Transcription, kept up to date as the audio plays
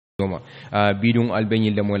bidung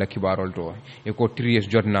albenyil le mola kibarol to e ko tries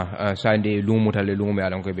jotna sande lumuta le lumu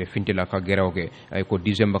alan ko be fintila ka gerawke e ko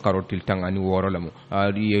december karotil tang ani woro lamu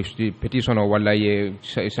ye petition wala ye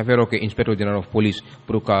safero ke inspector general of police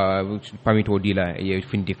pour ka pamito dila ye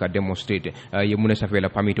finti ka demonstrate ye muna safela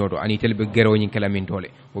pamito to ani telbe geraw nyin kala min tole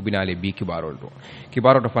o binale bi kibarol to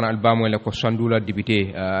fana albamo le ko sandula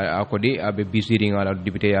député akode abe bisiring ala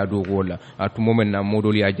député ya do gola to moment na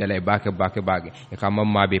modol ya jala bake e ka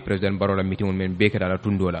mamma be president barola meeting men be kada la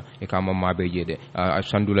tundola e ka mamma be jede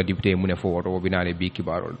sandula député mune fo woto binale bi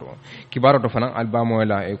kibarol to fana albamo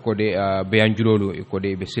la e ko de beyanjulolu e ko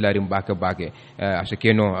de be silarim bake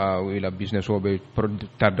asekeno ila business obe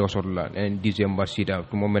tardo sorla en december sita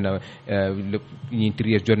to moment ni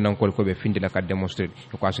tries jornan ko be findila ka demonstrate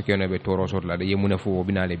ko asekeno be toro sorla de yemune fo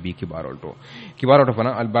binale bi kibarol to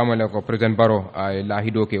fana albamo la ko president baro la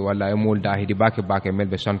hidoke wala e mol da hidi bake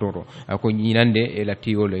melbe santoro ko nyinande e la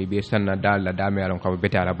tiolo e be sanna dalla dame alon ko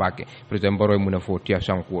betala bake president baro muna fo tia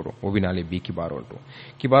sankuro o binale bi kibarol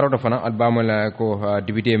to fana albamo la ko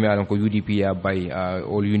député me alon ko UDP ya bay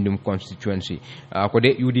all yundum constituency ko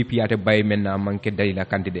de UDP ate bay men manke dalila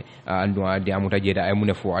candidate andu de amuta jeda ay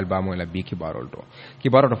muna fo albamo la bi kibarol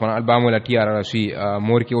to fana albamo la tiara si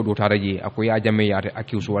morki o do taraji ako ya jamme yate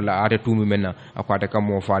accuse wala ate tumi men ako ate kam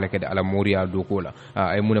mo faale kede ala moria do kola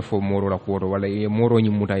ay muna fo moro la ko wala e moro nyi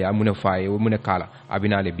muta ya muna faaye o muna kala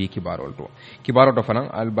abinale bi kibarol to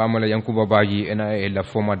fana albamo la yankuba baji ena e la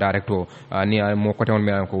former director ni mo ko tan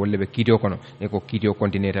me ko wolle be kito kono e ko kito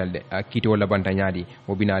continental de kito wala banta nyaadi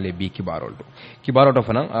o binale bi kibarol to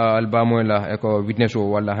fana albamo la e ko witness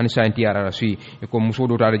o wala han santi ara si e ko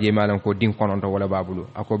musodo tara je malam ko din konon to wala babulu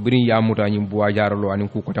ako birin ya muta nyim buwa jarolo anin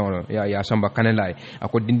ku ko tan ya samba kanelay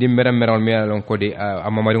ako dindim meram me alon ko de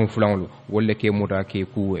amamari fulanlu wolle ke muta ke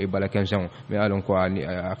ku e bala kensan me alon ko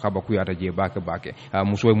akaba ku yata je bake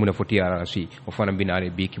muso mu na foti ara si o fana binale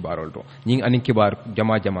bi kibarol to nyin anin kibar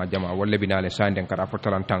jama wolle binale sanden kara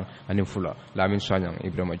fotalantan anin fula lamin sanyang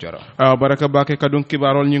ibrahima jara baraka bake kadun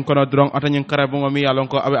kibarol nyin kono drong atanyin karabo mi alon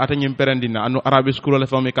ko abe atanyin perendina anu arabic school le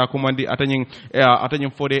fami ka kumandi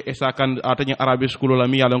atanyin fode esakan atanyin arabic school la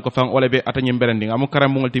mi alon ko fan olebe atanyin berending amu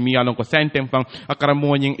karamo ngolti mi alon ko santem fan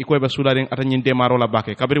akaramo nyin ikoy be sularin atanyin demaro la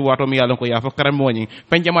bake kabiri wato mi alon ko ya fa karamo nyin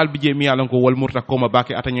penjamal bije mi alon ko wol murta koma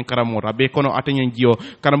bake atanyin karamo be kono atanyin jio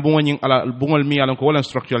karamo nyin ala bungol mi alon ko wala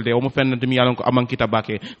structural de o mu fennante mi alon ko amankita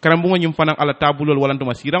bake karamo nyin fanan ala tabulol wala to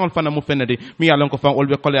masirangol fanan mu fennade mi alon ko fan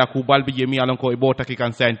olbe kole aku balbi je mi alon ko e bo taki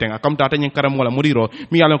kan santem akam ta atanyin karamo wala mudiro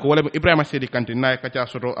mi alon ko wala ibrahima sedi kanti nay kacha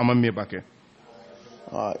soto amam bake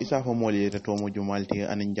isa fo moli ta to mo jumalti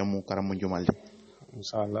anin jamu karamo jumalti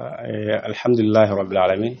inshallah alhamdulillah rabbil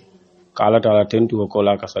alamin kala taala tentu ko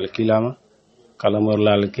la kasal kilama kala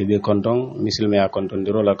morlal kebe konton misilme ya konton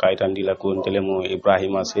diro la kaitan dila ko ntelemo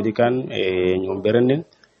ibrahima sedikan e nyom berenden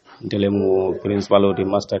ntelemo principal de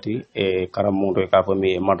mastati e karamo to ka fo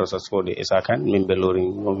mi madrasa sode isakan min belori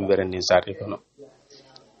nyom berenden sati kono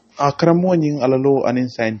karamo nyin alalo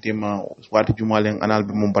anin saintima wati jumalen anal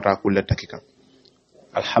be mum bata kulle takika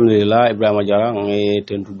alhamdulillah ibrahima jara ngi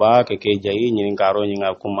tentu ba ke jayi nyin karo nyin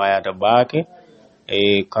kumaya da bake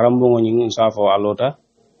e karambo nyin safo alota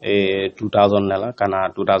 2000 nela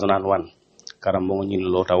kana 2001 karambo nyin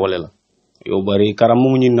lota wolela yo bari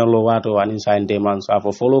karambo nyin na lo wato anin sainte man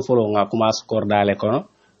safo folo nga kuma score dale kono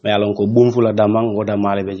me alon ko bumfula damang ngoda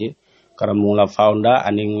male beje karambo la faunda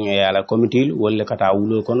anin ala committee wolle kata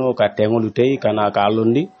wulo kono ka tengolu tey kana ka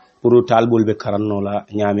londi pour talbul be karanno la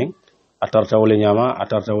nyamen atarta wole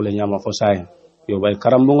nyama fo sayin yo bay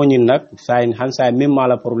karambo nyin nak sayin han say même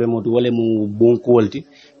mala problème to wole mu bon kolti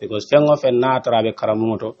because fengo fen na trabe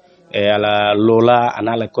karambo to e ala lola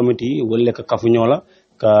anala committee wolle ka kafunyola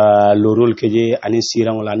ka lorol keje ani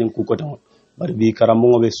sirang wala nim ku ko tan bar bi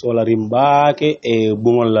karambo be sola rimbake e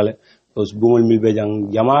bungol lale tos bungol milbe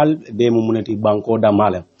jang jamal be mu munati banko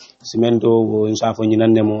damale simento insafo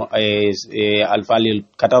nyinande mo e alfalil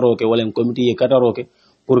kataro ke wolen committee e kataro ke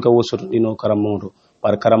pour que wo soto dino karamoto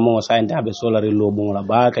par karamo sainte abe solari lo bon la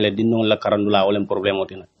ba kala dinno la karandula wala problème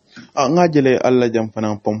otina ngajele alla jam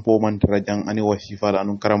fanan pompo man tarajang ani wasifa la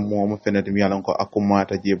anu karamo mo fenade mi yalan ko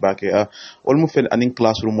akumata je bake wol mo fen anin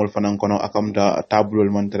classroom wol fanan kono akam da tableau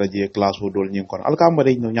man taraje classe dol nyin kono alkamba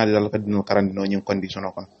de no nyaade dal ka dino karandino nyin condition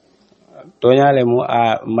kono to nyaale mu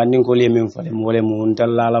mandin ko liye min fale mo wala mu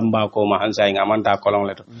ntalla lamba ko ma hansa ngamanta kolon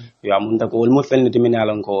leto yo amunta ko wol mo fenade mi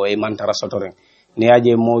yalan ko e man tara sotore ne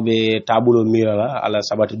aje mobe tabulo mira la ala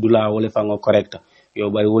sabati dula wala fango correct yo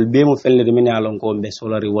bari wol be mo felle de min alon ko be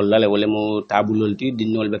solari wala le wala mo tabulol ti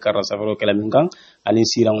dinnol be karra safaro kala min kan ani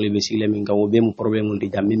sirang le be sile min kan wo be mo problème di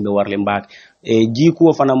jammin be warle mbak e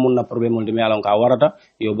jiku fana mun na problème de mi alon ka warata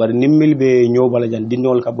yo bari nimmil be nyobala jan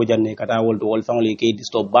dinnol ka bo janne kata wol to wol fangli ke di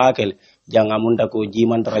stop bakel janga mun ta ko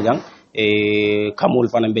jiman tara jang e kamul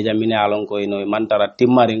fana be jammine alon ko no mantara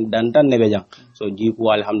timmaring dan tan ne be jang so jiku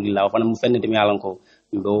alhamdulillah fana mu fenne de mi alon ko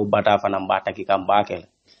do bata fana mbataki kam bakel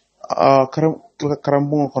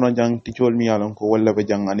karambuŋo kono jaŋ ticol mi yalon ko walla be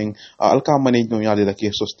jaŋ anin alka manage no yali la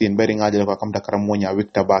ke sustain bari ngaje ko kam ta karammo nya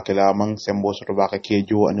wikta bake la man sembo soto bake ke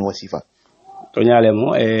jo ani wasifa to nyale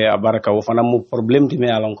mo e abaraka wo fana mu problem ti me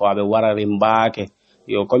yalon ko abe warari mbake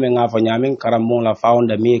yo comme nga fo nyamin karammo la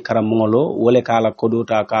founder mi karammo lo wole kala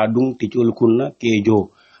kodota ka dum ticol kunna ke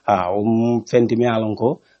jo fenti me yalon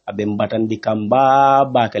ko abe mbatandi kamba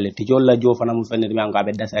bakele ticol la jo fana mu fenti me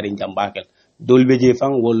abe dasari jambakel dolbe je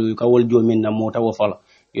fan wol ka wol jo min na mota wo fala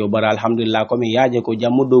yo bara alhamdulillah ko mi yaaje ko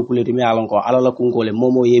jammo do kuleti mi alon ko alala kunkole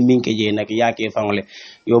momo ye minke je nak yaake fangle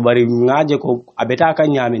yo bari ngaaje ko abeta ka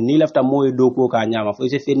nyame ni lafta moy do ko ka nyama fo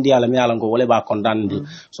se fendi ala mi alon ko wole ba kondandi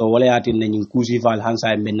so wole yatin na nyin kusi fal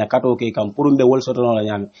hansa be na kato ke kam purumbe wol soto no la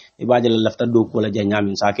nyame e baaje la lafta do ko la je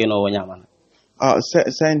nyame sa ke no wo nyama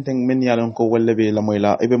sainteng men yalon ko walla be la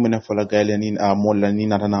moyla ebe mena fola gayle ni molla ni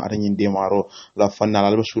natana atanyin demaro la fanna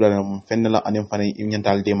la sura mum fenna anem fane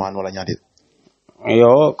nyantal demano wala nyade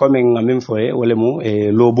yo comme ngamin foye wala mu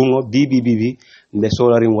lobungo bibi be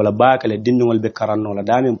solarin wala bakale dindingol be karanno la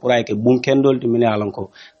damin puray ke bun kendol to min yalon ko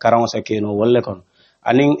karan sa keno wala kon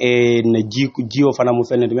anin na jiwo fana mu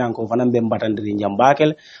fenne dum ko fana be mbatandiri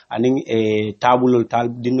jambakel anin tabulol tal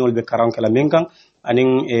dindingol be karan kala menkan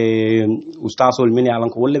anin ustasol min yalan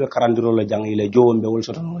ko wolle be karandiro la jang ile jowon be wol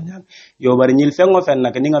soto no nyaan yo bari nyil fengo fen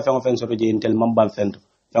nak ni nga fengo fen soto je intel mambal fento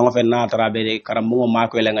fengo fen na trabe de karam mo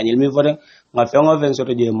mako le nga nyil mi foden nga fengo fen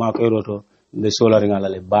soto je mako roto be solari ngala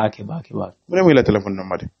le baake mo ne la telephone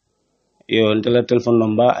number de yo ndela telephone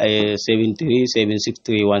number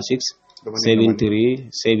 7376316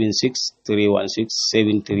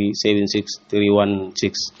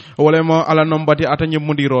 7376316 wala mo ala nombati atanye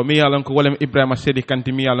mudiro mi yalan ko wala Ibrahima Sedi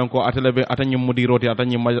Kanti mi yalan ko atalabe atanye mudiro ti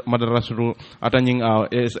atanye madrasuru atanye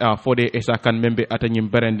fode esa kan membe atanye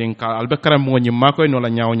berending ka albe karam mo nyim makoy no la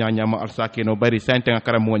nyaaw nyaama alsake no bari sante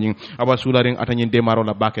karam mo nyim aba sularing atanye demaro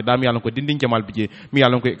la bake dam yalan ko dindin jamal bije mi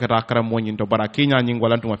yalan ko kata karam mo nyim to bara kinya nyim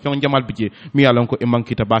wala tuma fen jamal bije mi yalan ko e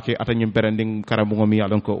mankita bake atanye berending karam mo mi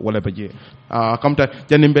yalan ko wala bije kamta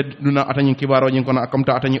janimbe duna atany kibaro nyin kono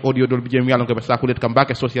kamta atany audio dol bijem yalon ko be sakulet kam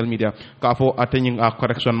bake social media ka fo atany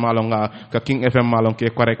correction malon ka King FM malon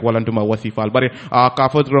ke correct walantuma wasifal bare ka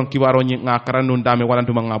fo ron kibaro nyin karanu ndame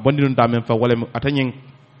walantuma bondi ndame fa wala atany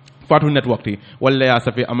Fatu network ti wala ya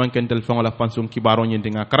safi amanken telephone wala fansum kibaro nyin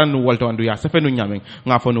dinga karanu walto andu ya safe nu nyame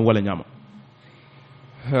nga fo nu wala nyama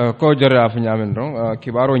ko jara fa nyamen don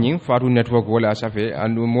kibaro nyin Fatu network wala safe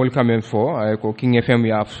andu mol kamen fo ko King FM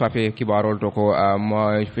ya safe kibaro to ko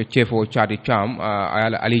ma fe chefo chati cham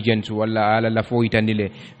ala allegiance wala ala la fo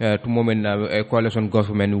itandile to momen coalition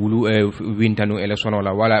government wulu wintanu election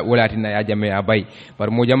wala tinna ya jame ya bay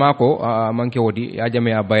par mo jama ko manke wodi ya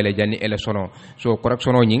jame ya bay la janni election so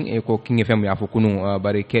correction nyin ko King FM ya fo kunu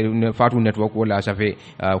bari Fatu network wala safe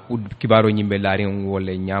kibaro nyimbe larin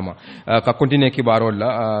wala nyama ka continue kibaro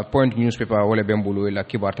la point newspaper wala bembulu la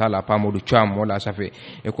kibarta la pamodu cham wala safe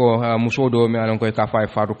e ko musodo me alon ko ka fay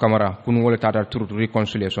Fatou Camara kunu wala tata truth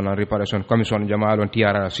reconciliation and reparation commission jamalon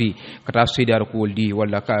TRRC kata sidar ko woldi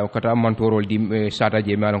wala kata mantorol di sata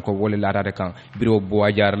je me alon ko wala la tata kan bureau bo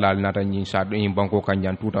ajar la nata nyi sadu nyi banko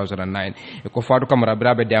kanjan 2009 e ko Fatou Camara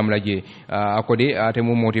brabe dam la je akode ate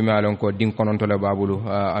mo moti me alon ko din kononto la babulu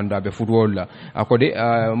anda be football la akode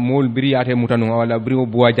mol biri ate mutanu wala bureau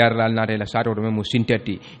bo ajar la nata la sato do mo sintet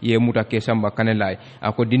ye muta ke samba kanelay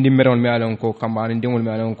ako dindi meron mi alon ko kambani dingol mi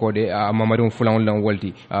alon ko de mamarum fulan lan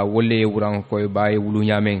wolti wolle wuran ko baye wulu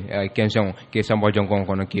nyamen kenson ke samba jonkon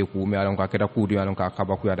kono ke ku mi alon ka keta ku di alon ka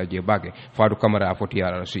kaba ku yada je bage Fatou Camara afoti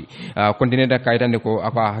yara si continue da kaytande ko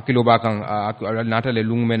aka hakilo bakan natale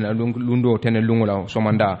lungmen lundo tene lungula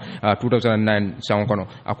somanda 2009 san kono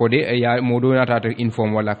ako de ya modo nata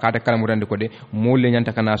inform wala kata kala mutande ko de molle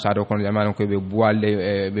nyanta kana sado kono jamalon ko be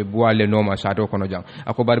buale noma sado kono jang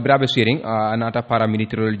ako bar brabe siring anata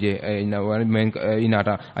paramilitaire je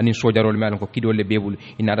inata ani sojarol me ko kidol le bebul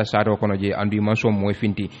inata sato kono je andu man so moy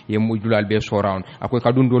finti ye mo dulal be so round ako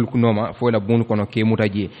kadun dol kunoma fo la bun kono ke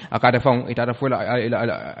mutaje akata fam itata fo la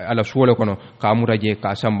ala suwole kono ka mutaje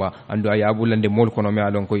ka samba andu ayabulande mol kono me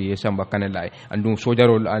alon ko ye samba kanelay andu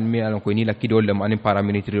sojarol an me alon ko ni la kidol le mani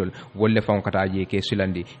paramilitaire wolle fam kataje ke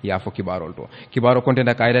silandi ya fo kibarol to kibaro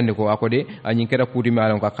kontenda kaydande ko akode anyin keda puti me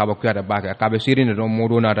alon ko kaba kuyata baka kabe sirine do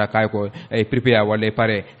modo nata kay ko e prepare wala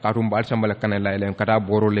pare katum bal sambala kanelay len kata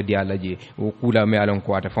borol le dia laje o kula me alon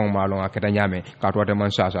ko ata fam malon akata nyame kato ata man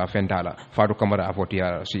sasa fentala fatu Camara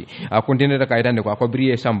afotia si a kontenda da kaydande ko ako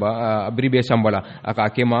briye samba bribe sambala aka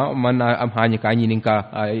kema man am hani ka nyininka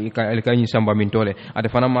ka nyi samba min tole ade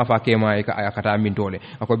fana ma fa kema e ka kata min tole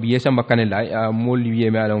ako biye samba kanelay mol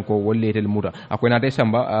wiye me alon ko wolletel muta ako na de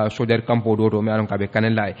samba soder campo do to me alon ka be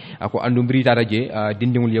kanelay ako andum bri taraje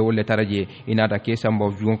dindingul ye wolle taraje inata ke samba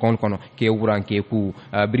jugon kono ke wuran ke ku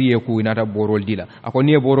briye ku inata borol dila ako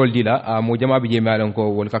ne borol dila mo jama bi je me alon ko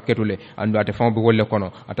wol ka ketule andu ate fam bi wolle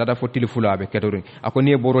kono atata fotili fula be keturin ako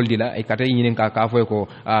ne borol dila e kata nyinin ka foy ko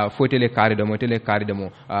fotele kare do mo tele kare do mo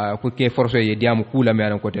ko ke force ye diamu kula me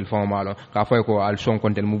alon ko tel fam malo ka foy ko al son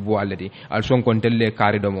kontel mu bo allati al son kontel le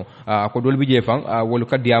kare do mo ko dol bi je fan wol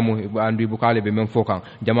ka diamu andu bu kale be men fokan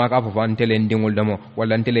jama ka fo fan tele ndingol do mo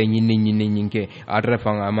wala tele nyinni nyinke adra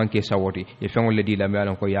fan manke sawoti e fengol le dila me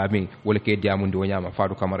alon ko yami wol ke diamu ndi wonyama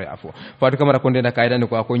Fatou Camara afo Fatou Camara konde na kaydan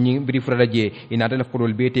ko ako nyi bri frada je ina tele ko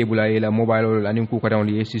dol bete bula ela mobile anin ku kadon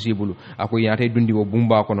le sisi bulu ako ina tay dundi wo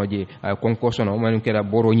bumba kono je konko sono man kera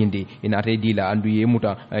boro nyindi ina tay dila andu ye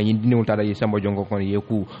muta nyindi ni ulta ye samba jongo kono ye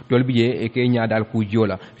ku dol biye e ke nya dal ku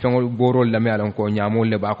jola fengol borol la me alon ko nyamol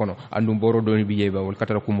le ba kono andu boro do biye ba wol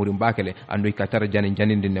katara ku muri mbakele andu katara janin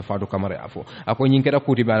ne Fatou Camara afo ako nyi kera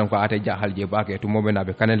kuti ba ko ate jahal je bake to mobe na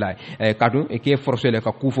be kanela katu e ke forcer le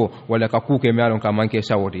ka kufo wala ka kuke me alon ka manke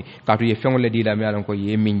sawoti katu ye fengol le dila me alon ko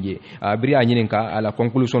ye minje bri a nyinin ka ala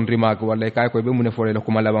conclusion remark wala kay ko be mune fole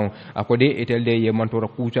ko malaban ako de etel de ye mantora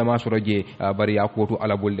kucha ma soro je bari ya ko to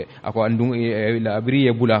ala bulde ako andum la bri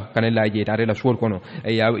ye bula kanela je tare la sol kono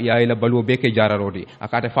ya la balu be ke jararodi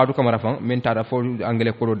akate Fatou Camara fan men tada fo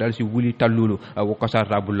angale ko dal si wuli tallulu o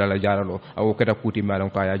kasara bulla la jaralo o keta kuti me alon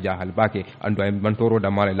ka ya jahal bake andu ay mantoro da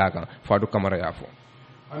male laga Fatou Camara ya fo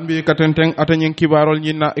Anbi katenteng atanyen kibarol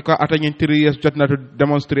nyina iko atanyen 3 years jotna to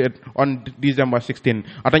demonstrate on December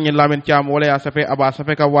 16 atanyen lamen tiam wala ya safe aba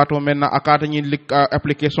safe ka wato menna akatanyen lik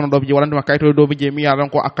application do bi wala nduma kayto do bi je mi yalon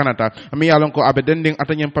ko akanata mi yalon ko abe dending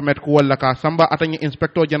atanyen permit ko wala ka samba atanyen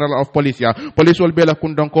inspector general of police ya police wol bela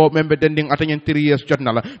kun donko membe dending atanyen 3 years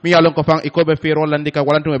jotna la mi yalon ko fang iko be fero landika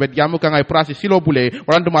wala nduma be jamu ka ngay praci silo bule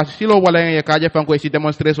wala nduma silo wala ya ka je fang ko si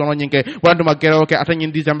demonstration on nyinke wala nduma gero ke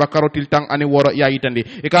atanyen December karotil tang ani woro ya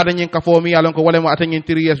yitandi ikada nyin kafo mi yalon ko wala mo atanyin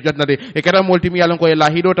 3 years jotnade e kada molti mi yalon ko la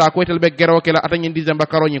hidota ko tel be gero ke la atanyin December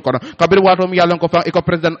karo nyin kono kabir wato mi yalon ko fa iko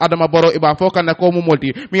president Adama Barrow iba fo kan ko mu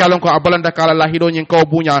molti mi yalon ko abalanda kala la hido nyin ko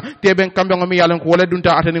bunya teben kambe mi yalon ko wala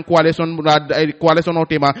dunta atanin coalition o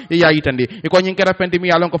tema e ya yitande iko nyin kera penti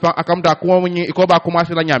mi yalon ko fa akamda ko mo nyi iko ba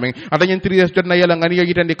commencer la nyamen atanyin 3 years jotna yala ngani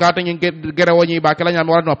yitande ka atanyin gero woni ba kala nyam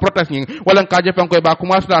wala no protest nyin wala ka je fan ko ba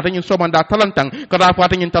commencer atanyin somanda talantang kada fa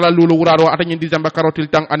atanyin talalulu wuraro atanyin December karo til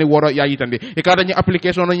tang ani woro ya yitande e kada ni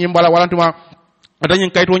application no nyimbala walantuma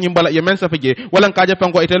atanyin kayto nyimbala ye men safeje wala kaje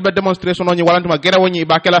pango etel be demonstration no nyi walantuma gere woni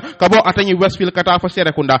bakela kabo atanyi Westfield kata fa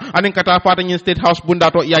sere kunda anin kata fa atanyin State House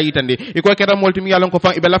bunda to ya yitande e ko keda multi yalon ko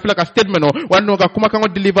fan ibe la flaka statement no wando ga kuma kango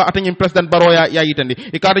deliver atanyin president Barrow ya yitande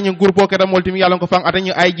e kada nyi groupe keda multi yalon ko fan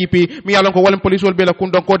atanyin IGP mi yalon ko wala police wol be la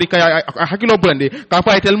kundon ko di kay hakilo bulande ka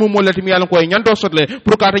fa etel mu molati mi yalon ko nyando sotle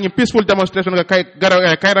pour ka atanyin peaceful demonstration ga kay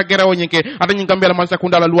gere woni ke atanyin Gambia man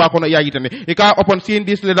sakunda la loi ko no ya yitande e ka upon seeing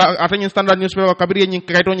this le atanyin Standard newspaper kabiri nyin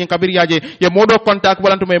kayto nyin kabiri yaje ye modo contact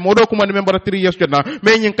walantume modo kuma ni member 3 years jotna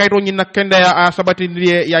me nyin kayto nyin nakende ya sabati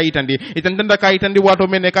ya yitandi itandanda kay itandi wato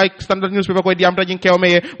men kay Standard newspaper ko diam tajin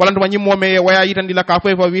kewme walantuma nyi mome waya yitandi la ka fo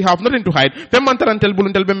we have nothing to hide fem mantarantel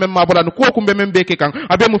buluntel be mem ma bolan ko kumbe mem be ke kan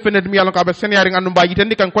abe mu fenet mi yalon ko abe senior andu ba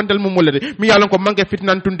yitandi kan kontel mu molede mi yalon ko manke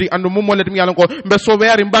fitnan tundi andu mu molede mi yalon ko be so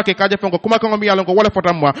weari mbake kaje fonko kuma kan mi yalon ko wala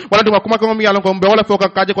fotam mo wala duma kuma kan mi yalon ko be wala foka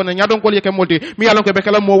kaje ko nyadon ko yeke molti mi yalon ko be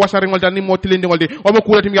kala mo wasari ngol tan ni mo tilindi ngol moldi o mo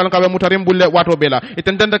kulati mi yalon ka be mutarim bulle wato bela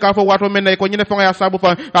iten dende ka fo wato men ko nyine fonga ya sabu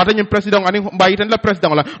fa ata nyim president ani mbayi tan la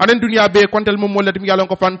president la anen dunia be kontel mum mollati mi yalon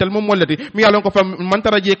ko fantel mum mollati mi yalon ko fam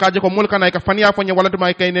mantara je kaje ko mol kana ka fania fo nya wala dum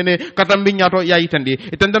ay kay nene katam bi nyato ya yitandi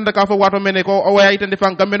iten dende ka fo wato men ko o ya yitandi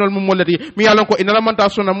fan gamenol mum mollati mi yalon ko inala manta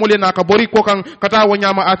sona molena ka bori ko kan kata wo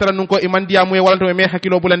nyama atara nun ko imandiya mu wala to me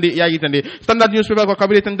hakilo bulandi ya yitandi standard newspaper ko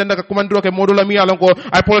kabiri iten dende ka komandiro ke modula mi yalon ko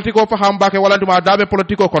ay politiko fa hamba ke wala dum dabe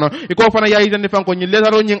politiko kono iko fana ya yitandi fan ko nyi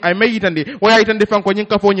letaro nyi ay may yitandi o ya yitandi fan ko nyi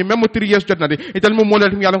ka fo nyi même 3 years jotnade itel mum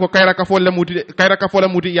mollati mi yalon ko kayra ka fo la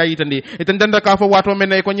muti ya yitandi iten dende ka fo wato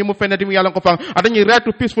men ko nyi mu fenati mi yalon ko fan adani right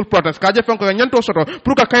to peaceful protest ka je fan ko nyanto soto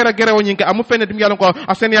pour ka kayra gere o nyi ke amu fenati mi yalon ko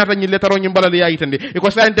aseniata nyi letaro nyi balali ya yitandi iko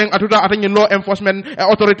sainteng atuta atani law enforcement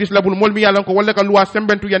authorities labul mol mi yalon ko wala ka loi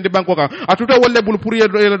sembentu yandi banko ka atuta wala bul pour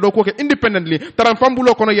yela do ko ke independently taram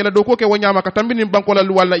fambulo kono yela do ko ke wonyama ka tambini banko la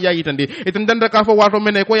wala ya yitandi iten dende ka fo wato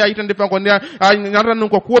men ko ya yitandi fan ko nyarran nun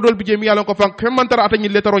ko kodol bije mi yalon ko fan kemantara atani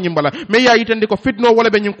letaro nyi bala me ya yitandi ko fitno wala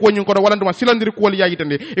be nyin ko nyin ko wala nduma silandiri ko wala ya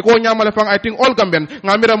yitandi iko nyamale fan I think all gamben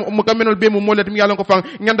ngamira mu gamenol be mu molet mi yalon ko fan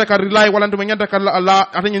nyanda ka rely wala nduma nyanda ka la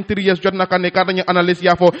atani 3 years jotna kan ne ka tani analyse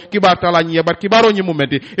ya fo kibar tala nyi bar kibaro nyi mu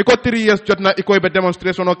metti iko 3 years jotna iko be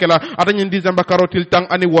demonstration o kala atani December karotil tang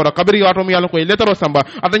ani wora kabiri wato mi yalon ko letaro samba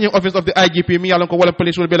atani office of the IGP mi yalon ko wala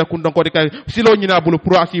police wol be la kundon ko de kay silo nyina bulu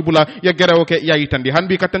pro asibula ya gerewo ke ya yitandi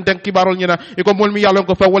hanbi ka tenten kibarol nyina iko mol mi yalon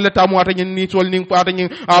ko fa wala tamu atani ni sol ning atani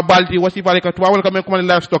balti wasi fare ka tuwa wala ka men ko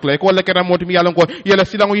livestock la ko wala kera moti mi yalon ko yela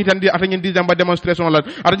silango yitandi atani December demonstration la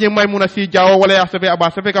atani maymuna si jawo wala ya safe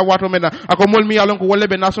aba safe ka wato mena ako mol mi yalon ko wala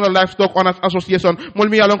be National Livestock Owners Association mol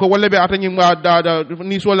mi yalon ko wala be atani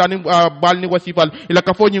ni sol la ni bal ni wasi fal ila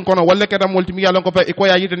ka fo nyin kono wala kera multi mi yalon ko fa ko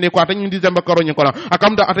ya yitandi ko atani December karo nyin kono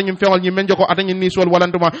akamda atani feŋol nyi menjo ko atani ni sol wala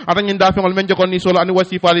nduma atani da feŋol menjo ko ni sol ani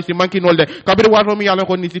wasi fal si manki nolde kabir wato mi yalon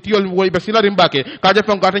ko ni si tiol woy be silari mbake ka je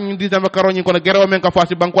fango atani December karo nyin kono gerewo men ka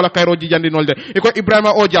fasi banko la kayro jijandi nolde iko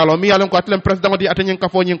Ibrahima o Diallo mi yalon ko atlen president di atani ka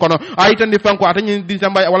fo nyin kono ayitandi fanko atani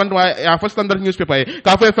December wala nduma ya fa standard newspaper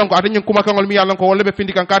ka fo fanko atani kuma kangol mi yalon ko wala be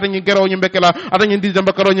findi kan ka atani gerewo nyi mbekela atani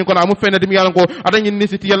December karo nyin kono amu fenade mi yalon ko atani ni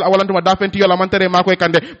siti yal wala nduma da fenti yola mantere ma koy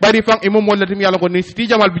kande bari fang imum mollati mi yalon ko ni siti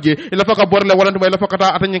jamal bije ila faka borle wala nduma ila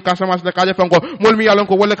fakata atani Casamance le kaje fanko mol mi yalon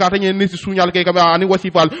ko wala ka atani ni si sunyal ke kam ani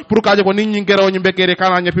wasifal pour kaje ko ni nyi gerewo nyi mbekere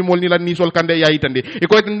kana nyapi mol ni la ni sol kande ya yitandi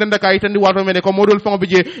iko tende ka yitandi wato mene ko modol fango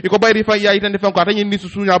bije iko bayri fa ya yitandi fanko atani ni si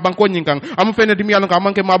sunya banko nyin kan amu fenade mi yalon ko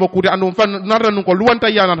amanke mabo kuti andu fan naranu ko luwanta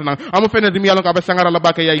yanata nan amu fenade mi yalon ko be sangara la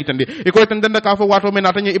bake ya yitandi iko tende ka fo wato mene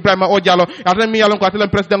atani Ibrahima o Diallo atani mi yalon ko atani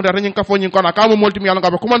president atani ka fo nyin kono ka mu molti mi yalon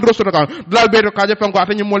ko be commandro so kan dal be do kaje fanko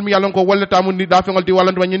atani mol mi yalon ko wala tamu ni da fengol di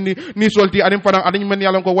wala ndo nyin ni solti anim fanan atani men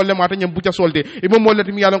yalon ko wala ma atani bucca solti ibo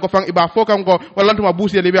mollati mi yalon ko fang iba fokan ko wala ndo ma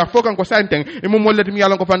busi le be fokan ko sainteng ibo mollati mi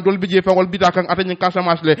yalon ko fan dol bije fangol bita kan atani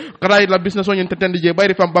Casamance le kray la business on nyin tetende je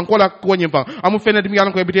bayri fam banko la ko nyin fang amu fenade mi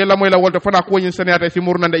yalon ko bite la moy la wolto fana ko nyin senata si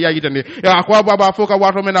murnande ya yitande ya ko baba foka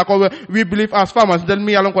wato mena ko we believe as farmers del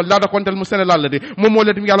mi yalon ko lada kontel mu senelal de mom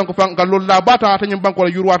mollati mi yalon ko fang galol la bata atani banko la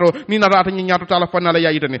yurwato ni na atani nyaato tala fana la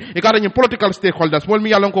ya yitande e ka atani political stakeholders mol mi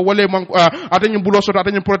yalon ko wole man atani bulo soto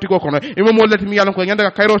atani politico kono e mom mollati mi yalon ko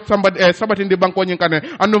nyanda ka kayro sabatinde banko nyin kane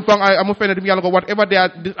andum fang amu fenade mi yalon ko whatever their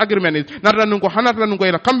disagreement is nata nun ko hanata nun ko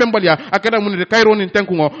ila kambe mbalia akeda mun de kayro nin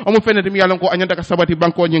tenkugo amu fenade mi yalon ko anyanda ka sabati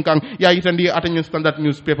banko nyin kan ya yitandi atani standard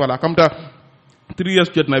newspaper la kamta 3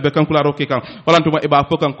 years jotna be kankularo ke kan walantuma e ba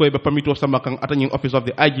fokan ko e be pamito sama kan atani office of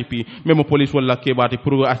the IGP memo police wala ke bati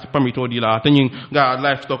pour as pamito di la atani nga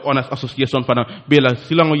livestock owners association fana be la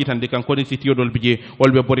silango yitande kan ko ni sitio dol bije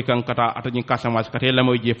wolbe bori kan kata atani Casamance kata la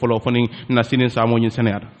moy je follow foni na sinin sa mo nyin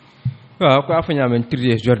senada ko afanya men 3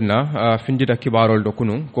 years jorna findita kibarol do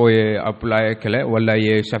kunu ko e apply kele wala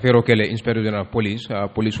ye safero kele inspector general police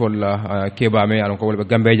police wala kebba me alon ko wala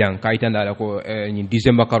Gambia jang kaytanda la ko ni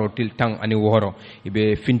December karotil tang ani woro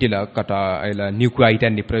ibe findila kata ila ni ko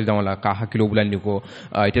aytandi president wala ka hakilo bulandi ko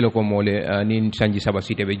tele ko mole ni sanji saba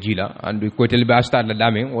cité be jila andu ko tel be astad la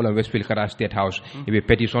dame wala Westfield Kara State House ibe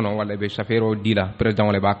petition wala be safero dila president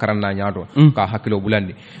wala ba karanna nyaato ka hakilo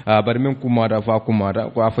bulandi bar men kumada fa kumada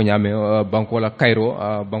ko afanya me banko la Cairo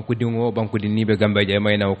banko dingo banko di nibe Gambia jay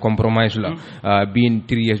mayna compromise la being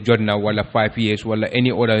 3 years jodna wala 5 years wala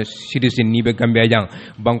any other citizen nibe Gambia jang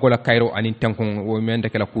banko la Cairo ani tankon wo men de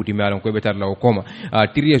kala kuti me alon ko betar la koma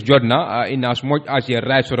 3 years jodna in as much as your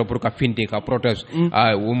right sort of pour ka finte ka protest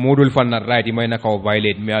modul fan right mayna ka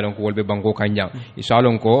violate me alon ko wolbe banko kanjang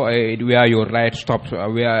isalon ko where your right stops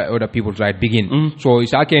where other people's right begin so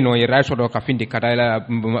isake no your right sort of ka finte katala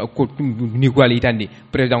ni quality tandi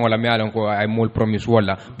president wala me alon ko I more promise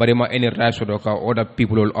wala but any right so that other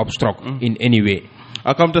people will obstruct in any way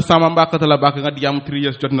akamta sama mbakata la bak ngadi yam 3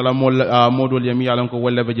 years jotna la modol yami yalan ko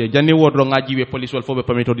wolle be je janni wodro ngaji be police wol fobe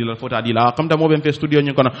pamito dila fota dila akamta mo ben fe studio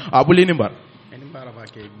nyi kono bulini mbar eni mbara ba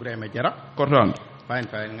ke Ibrahima Jara kortan fine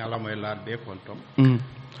ngala moy laat be kontom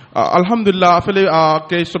alhamdulillah afele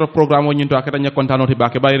ke sort of programme o nyinto akata nyakontano te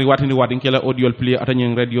bake bayri watini wadin kala audio play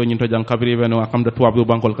atany radio nyinto jang kabri beno akamda tuwab do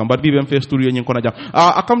bankol kam barbi bem fe studio nyin kono jang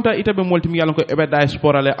akamta itabe moltimi yalan ko ebe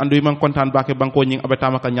diaspora le andu man kontan bake banko nyin abe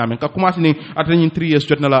tamaka nyamen ka commence ni atany 3 years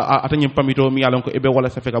jotna la atany pamito mi yalan ko ebe wala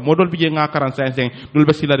safeka modol bije nga 45 dul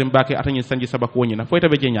be silarim bake atany sanji sabako nyina fo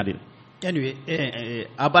itabe je nyadil anyway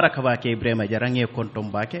abaraka bake Ibrahima Jara nge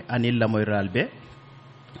kontom bake anilla moy ralbe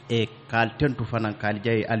e kal tentu fanan kal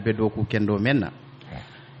jayi albe do ku kendo menna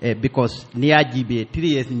because niyaji be 3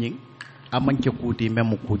 years nying amanke kuti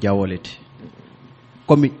memu ku jawolete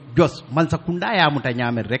komi jos man sakunda ya muta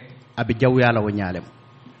nyamer rek abi jaw yala wo nyalem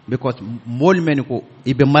because mol men ko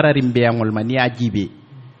ibe mararim be angol man niyaji be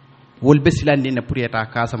wol besilandi ne pour eta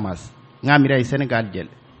Casamance ngamira e Senegal jel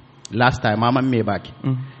last time mama me baki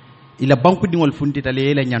ila banku dingol funtita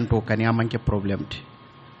le ila nyanto kan amanke problem ti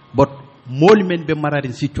but mol men be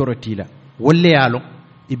mararin si corotila wolle yalo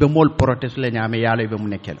ibe mol protest le nyame yalo ibe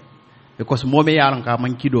munekel because mobe yalo ka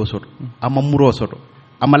man kido soto amma muro soto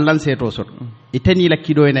amma lanseto soto itani la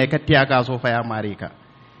kido ina katti aga so fa ya marika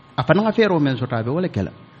afana nga fero men sota be wala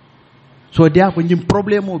kala so dia ko nyim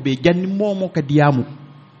problème o be janni momo ka diamu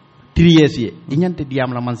triyesie inyante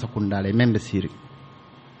diam la man sakundale membe siri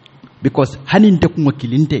because hanin te kuma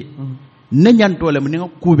kilinte nanyanto le mun nga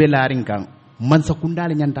kube larin kan man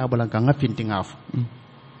sakundale nyanta balanka nga finti ngafu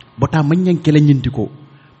bota manyan kala nyinti ko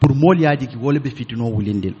pour mol yaaji ki wala be fitino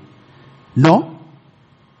wulindil no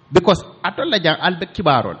because atolla jang albe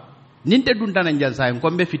kibarol ninte dun tan jang say ko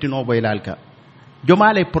be fitino boy lalka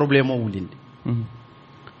jomale problème o wulinde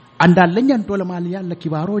anda lanyan to la mal yalla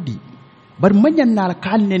kibaro di bar manyan nal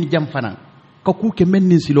kalnen jam fana ka kuke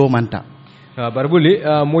mennin silo manta barbuli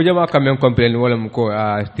mojama kamen complain wala ko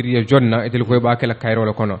triya jonna etel ko ba kala kayro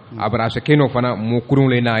la kono abara se keno fana mo kurun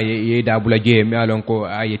le na ye da bula je mi alon ko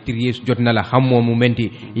ye triya jotna la hammo mu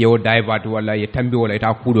menti ye o divert wala ye tambi wala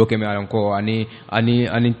ta kudo ke mi alon ko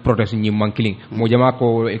ani protest ni mankiling mojama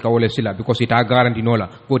ko e ka wala sila because ita garanti nola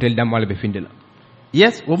ko tel damal be findela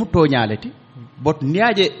yes wo mu to nyaleti but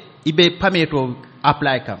niaje ibe pameto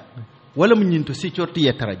apply kam wala mu nyinto security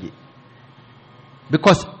yetaraje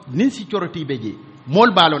because nin security beje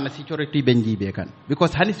mol balo na security benji be kan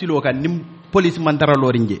because hani silo kan nim police man dara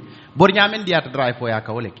lorinje bor nyamen diata drive fo ya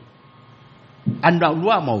ka woleki anda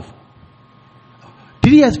loi mawf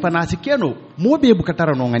 3 years fanasi keno mo be bu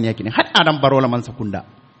katara no ngani yakini hat adam barola man sakunda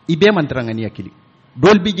ibe man tara ngani yakili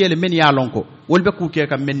dol bi jele men ya lonko wolbe ku ke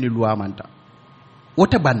kam menni loi manta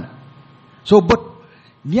wota ban so bot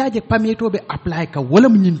niaje pameto be apply ka wala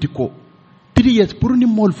mu nyinti ko 3 years pour ni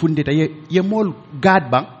mol fundita ye mol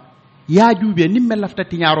gad bang ya jube ni mel lafta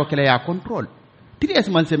tiñaro kele ya control 3 years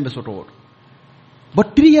man sembe soto but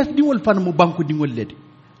 3 years di wol fan mu banku di wol ledi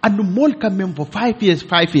andu mol kam même fo 5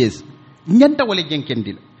 years nyanta wala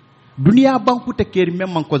jenkendil dunia banku te keri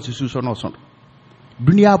même man constitution o son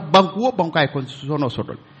dunia banku wo banku ay constitution o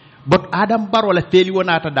sodol but adam bar wala feli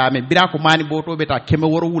wonata dame bira ko mani boto beta keme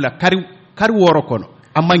woro wula kari woro kono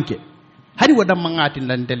amanke hari wadam mangatin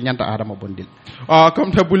lan del nyanta adama bondil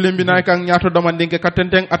comme ta bulle mbina kan nyaato domandinke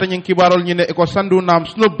katenten atanyin kibarol nyine e ko sandu nam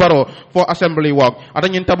snoop baro for assembly work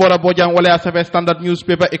atanyin tabora bojang wala safe standard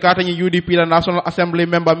newspaper e katanyin UDP la national assembly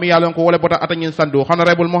member mi yalon ko wala bota atanyin sandu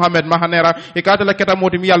honorable Mohamed Mahanera e katala keta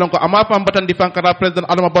moti mi yalon ko ama pam batandi fankara president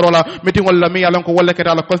adama barola meeting wala mi yalon ko wala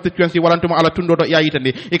keta la constituency walantuma ala tundo do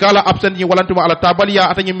yayitandi e kala absent ni walantuma ala tabaliya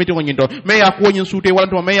atanyin meeting nyindo me ya ko nyin suute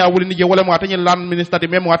walantuma me ya wulini je wala mo atanyin land minister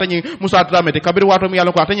memo atanyin musa dramete kabir wato mi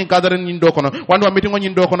yalon ko atanyin kadaren nyin do kono wando meeting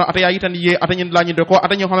nyin do kono ataya yitandi ye atanyin la nyin do ko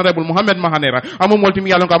atanyin honorable Mohamed Mahanera amu molti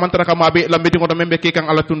mi yalon ko amantara ka mabe la meeting do membe ke kan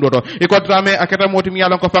ala tundo do e ko drame akata moti mi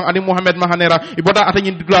yalon ko fang ani Mohamed Mahanera e boda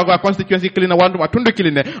atanyin dudla ko constituency clean wando tundu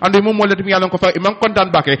clean ando mo molti mi yalon ko fang imam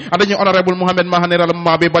kontan bake atanyin honorable Mohamed Mahanera la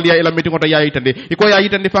mabe baliya ila meeting do ya yitandi e ko ya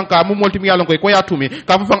yitandi fanka amu molti mi yalon ko ya tumi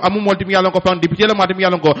ka fa fang amu molti mi yalon ko fang député la mati mi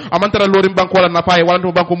yalon ko amantara lorim banko wala na paye wala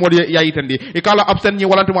to banko modi ya yitandi e kala absent ni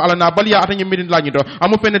wala to ala na baliya atanyin meeting la nyi do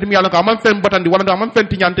amu fenati mi yalon ko amam fen batandi wala to amam fen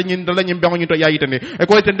tinyante nyin dala nyim bango nyito ya yitandi e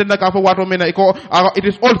ko tende na ka fa wato mena e ko it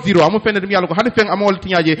is all zero amu fenati mi yalon ko hani fen amol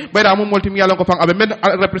tinyaje bayra amu molti mi yalon ko fang abe men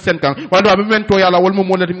represent kan wala do abe men to yala wal mo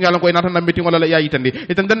molati mi yalon ko inata na meeting wala ya yitandi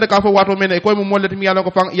e tende ka fa wato mena e ko mo molati mi yalon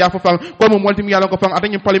ko fang ya fa fang ko mo molti mi yalon ko fang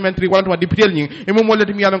atanyi parliamentary wala to député nyin e mo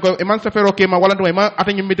molati mi yalon ko e man sa fero ke ma wala to e ma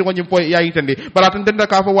atanyi meeting ko nyim po ya yitandi bala tende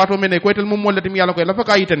ka fa wato mena ko tel mo molati mi yalon ko la fa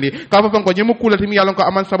ka yitandi ka fa fang ko nyimu kulati mi yalon ko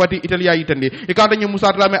aman sabati italia yitandi e ka tanyi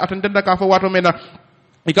musa drame atende ka fa wato mena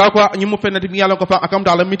ika ko nyimu fenati mi yalon ko fa akam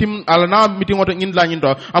dala meeting ala na meeting oto nyin la nyin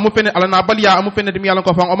do amu fene ala na baliya amu fenati mi yalon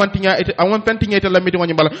ko fa o man tinya ite amon fentinya ite la meeting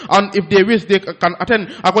onyi bala and if they wish they can attend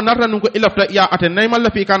ako narta nun ko ilafta ya attend nay mal la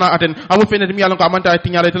fi kana attend amu fenati mi yalon ko amanta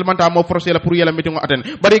tinya ite manta mo forcer la pour yela meeting attend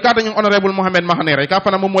bari ka tan honorable Mohamed Mahanere ka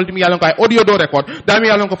fana mo molti mi yalon ko ay audio do record da mi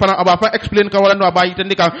yalon ko fana aba fa explain ka wala no aba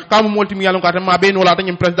yitandi ka mo molti mi yalon ko tan ma be no la tan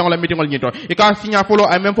president la meeting ol nyito ika signa follow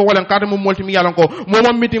ay même fo wala ka mo molti mi yalon ko mo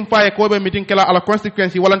meeting fa ko be meeting kala ala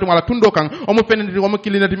consequence wala ntuma tundo kan o mo fenati o mo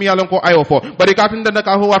kilinati mi yalon ko ayo fo bari ka tan danda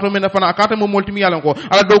ka ho wato men fana akata mo molti mi yalon ko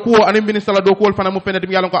ala do ko ani ministre la do ko fana mo fenati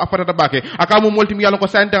mi yalon ko afata bake aka mo molti mi yalon ko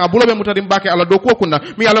santa bulo be mutari bake ala do ko kunna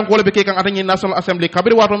mi yalon ko le be ke kan atani national assembly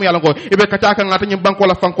kabiri wato mi yalon ko ibe kata kan atani banko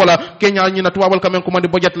la fankola kenya ni na tuwabal kamen ko mandi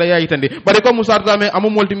budget la yayi tandi bari ko Musa Dramé amu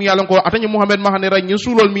molti mi yalon ko atani Mohamed Mahanera nyi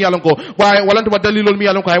sulol mi yalon ko waye walante ba dalilol mi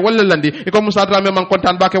yalon ko ay walla landi iko Musa Dramé man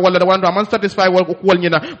kontan bake walla da wando man satisfy wal ko wal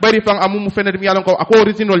nyina bari fang amu mu fenati mi yalon ko ako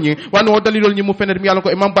original nyi wando dalilol nyi mu fenati mi yalon ko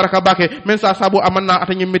imam baraka bake men sa sabu amanna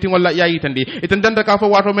atani meeting walla yayi tandi iten danda ka fa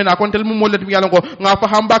wato men akon tel mu molati mi yalon ko nga fa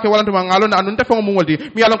ham bake walante ma ngalo na andun te fango mu molti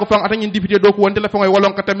mi yalon ko fang atani député do ko wonte la fango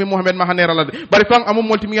walon ka tammi Mohamed Mahanera la bari fang amu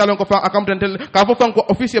molti mi yalon ko fang akam tel ka fa fang ko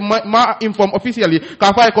officiel ma inform officially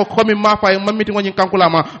ka fa ko komi ma fa ma meeting woni kankula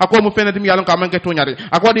ma ako mu fenati mi yalon ko amanke toñari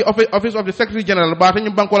ako di office of the secretary general ba tan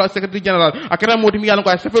banko la secretary general akara modi mi yalon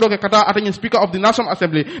ko sefero ke kata atani speaker of the national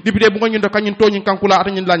assembly député bu ngoni do kanyin toñi kankula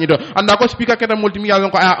atani lañi do anda ko speaker keta multi mi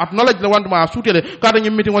yalon ko acknowledge la wanduma sutele ka tan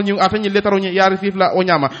meeting woni atani letaro ni ya receive la o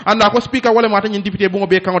nyama anda ko speaker wala ma atani député bu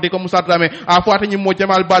ngobe kangote ko Musa Dramé fo atani mo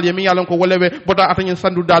jamal balye mi yalon ko walewe bota atani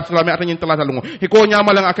sandu dal salame atani talata lungo hiko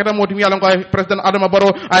nyama la akata modi mi yalon ko president Adama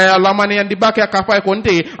Barrow ay lamane yandi bake ka fa ko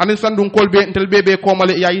nte anin sandu kolbe ntel bebe ko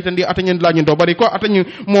male ya yitandi atani lañi do bari ko atani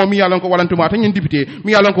mo mi yalon ko walantuma atani député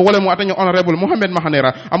mi yalon ko wala mo atani honorable Mohamed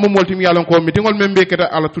Mahanera amu multi mi yalon ko meetingol membe keta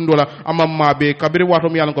ala tundola amamma be kabiri wato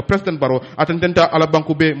mi yalon ko president Barrow atantenta ala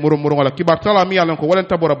banku be muro wala kibar tala mi yalon ko wala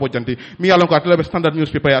tabora bojanti mi yalon ko atele standard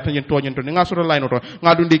newspaper atani toñen to nga soto line to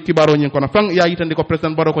nga dundi kibaro nyin kono fang ya yitandi ko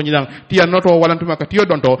president Barrow ko nyidang tiya noto walantuma ka tiyo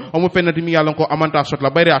donto o mu fenati mi yalon ko amanta sotla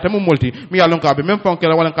bayre atamu multi mi yalon ko be même fonke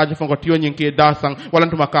la wala ka je fonko tiyo nyin ke da sang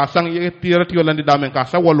walantuma ka sang tira tiyo landi da men ka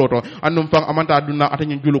sa woloto andum fang amanta dunna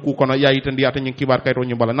atani juluku kono ya yitandi atani kibar kayto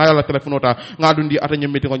nyi bala na yalla telephone ota nga dundi atani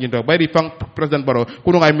meeting nyin to bayri fang president Barrow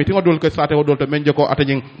kuno ngay meeting o dol ke sate o dol to menje ko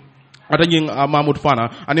atani Mahmoud Fana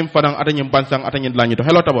anim fadang atani bansang atani lañi to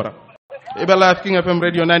hello tabora ibe live King FM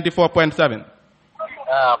radio 94.7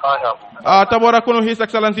 tabora kuno his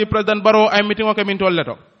excellency president Barrow ay meeting o ke min tol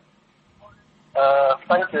leto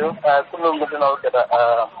thank you kuno meeting o ke da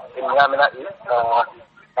nyamina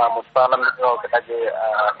musana meeting o ke da je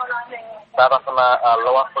Sarasana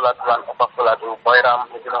lower fulat one upper fulat boyram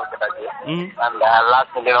meeting o ke da je and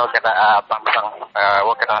last meeting o ke da bansang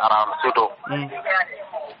o ke da around sudo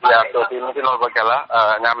ya so di meeting o bakala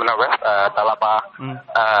nyamina west talapa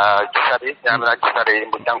kisari nyamina kisari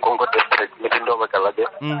bujang kongo district meeting do bakala je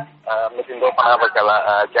meeting do pana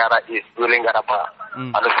bakala jara is willing garapa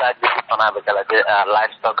anu side di pana bakala je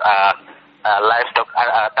livestock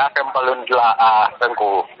ta tempalun la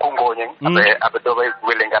tengku kungo nying abe do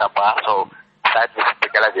willing garapa so side di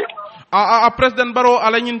bakala je president Barrow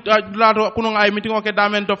ala nyin lato kuno ay meeting o ke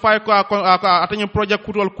damen to fay ko atani project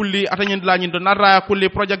kutol kulli atani la nyin to narra kulli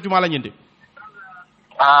project juma la nyinde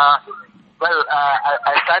well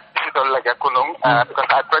I started to like a kunung because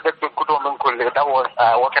I project to kutung kulli that was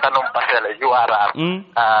working on pasel you are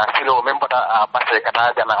silo member pasel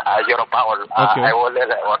kata jana Europa all I will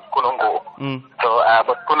let kunungu so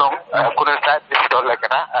but kunung start to like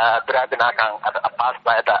beradina kang pass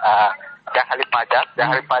by the Jahali Paja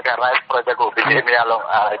rice project will be in along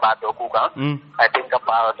Ibato Kuga. I think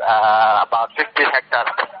about 50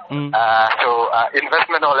 hectares. So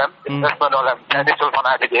investment all them, Chinese will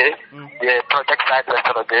fund the project site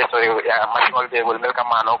restaurant. So much they will milk a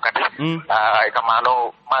mano kati.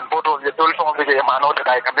 Kamano man boto the tool from the mano that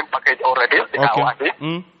I can package already.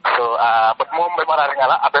 So but more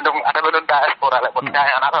memorangala abandon diaspora but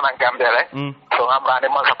another Gambia. So I'm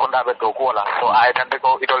running my secunda with Gokola. So I tend to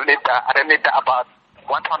go it will need about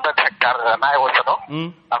 100 hectares I also know.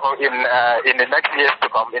 In the next years to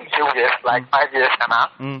come, in few years, like 5 years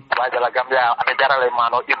by the Gambia and the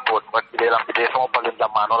mano import, but they la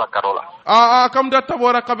mano la carola. Come that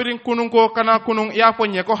tabora kabirin kunung kana kunung ya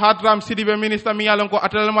fonye ko hadram sidibe minister mi yalon ko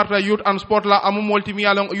atel marta youth and sport la amu multi mi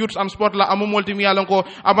yalon youth and sport la amu multi mi yalon ko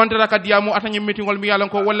abantara kadiamu atany meeting ol mi yalon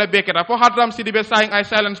ko wala beketa fo hadram sidibe saying I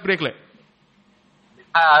silence break le.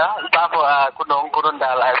 Bafo kunung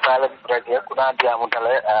dal ay silent break kunan dia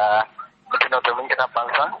mutale kino to min kita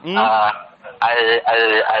bangsa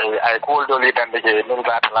ay cool do li tan de no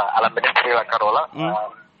ba ala ministry la karola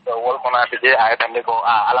so wol kona de ay tan ko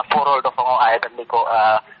ala forol do fango ay tan ko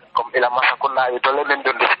comme ila masakunda e to len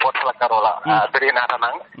don sport la karola berina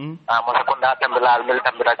tanang masakunda tambila mil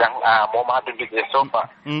tambira jang moma dundi ke sofa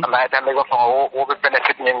na tan ko fango wo be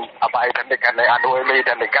benefit nyen aba ay tan kan ando e le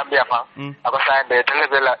tan Gambia fa aba sa de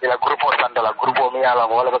telebela ila grupo sandala grupo mi ala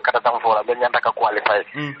wala be kata tam fola be nyanta ka qualify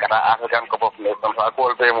kata african cup of nations fa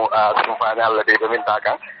ko be mu sum final de be min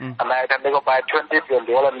taka na tan ko by 2020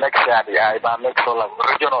 wala next year ay ba next wala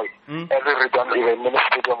regional every region even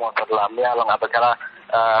ministry de mo la mi ala ngaba kala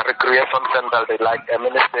recreation center they like a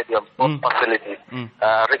mini stadium facility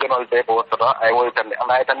regional day both I was and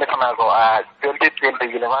I attended go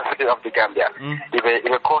 2020 University of the Gambia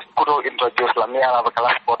if course could introduce la mia la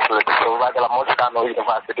kala sports so la Moscano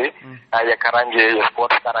University ya karanje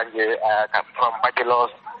sports karanje from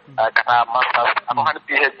bachelor's kata masters ako han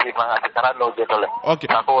PhD fa kara no jetole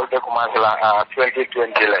okay ako de commence la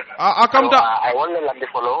 2020 le akamda I only land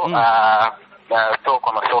follow so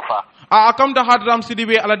kono sofa akam da hadram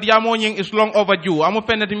sidibe ala diamo nyin is long overdue amu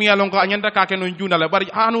fenati mi alon ko anyanda ka ke no juna la bari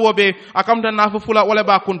hanu wobe akam da nafu fula wala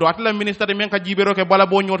ba kundo atla minister de men ka jibero ke bala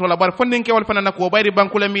bo nyoto la bar fondin ke wal fanana ko bayri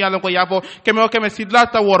bankule mi alon ko yafo keme o keme sidla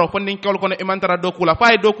ta woro fondin ke wal ko no imantara dokula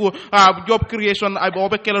fay doku job creation ay bo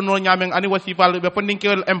be kelo no nyamen ani wasifal be fondin ke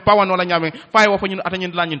wal empower no la nyamen fay wo fanyin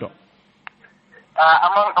atanyin la nyindo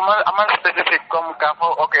aman specific comme ka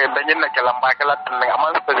fo okay dañu nek lamba kala tan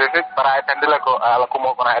aman specific para tandila ko ala ko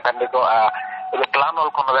mo ko na tandiko ko le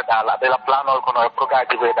planol ko no dala de la planol ko no pour ka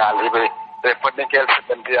jibe dal ibe de fodinkel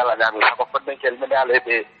sedenti ala nyami ko fodinkel mi dal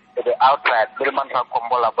be outside bir man ta ko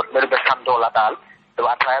mbola but bir be sando la dal de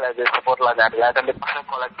outside de support la nyami la tan de passé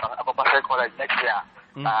college ko passé college next year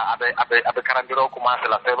abe karandiro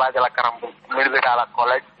commencer la se ba la karambu mi be dala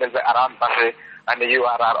college de around passé and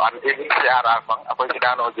URR and even CRR bang apa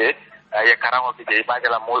sidano je ya karango je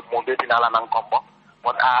bajala mo be dinala nang kombo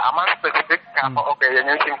but amang specific ka okay yang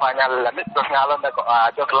sing final lamit dos ngalon ko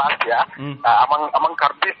just last year amang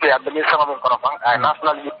karbis ya demi sama mon kono bang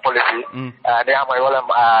national youth policy de amay wala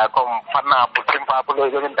comme fanna putim fa bulo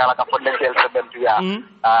yo min dala ka fonden kel sebentu ya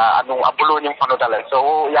anu abulo nyim fano dala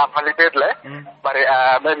so ya validate le bari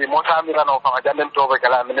maybe mo sa mi rano fa janen to be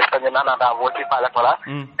kala minister ni nana da voti pala tola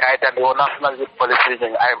kay tan do national youth policy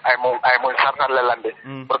ni ay mo sartal le lande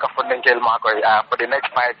pour ka fonden kel ma koy for the next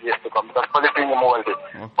 5 years to come because policy ni mo walde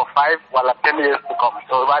for 5 wala 10 years to come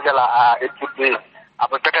so bajala it would be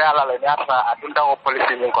abata ala le nyata adunda o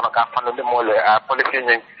policy ni kono ka fando ni mo le policy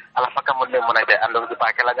ni ala faka mo ne mo na de andong di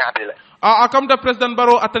pa kala nyaade le akam da president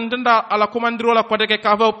baro atandenda ala komandiro la kote ke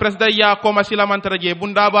kava president ya koma sila mantaraje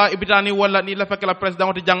bundaba ibitani wala ni la faka la president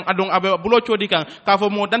oti jang adong abe bulo chodi kan kava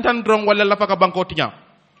mo dantan drong wala la faka banko tinya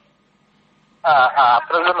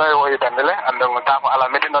president o yitandele andong ta ko ala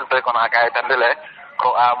medinol te kono ka yitandele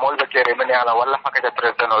ko mol be kere men ala wala faka je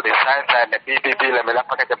president o di science and PPP le me la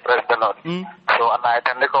faka je president o so ana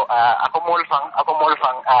yitande ko ako mol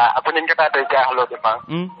fang ako ningata de jahlo de fang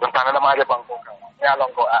to tanana ma je banko yalon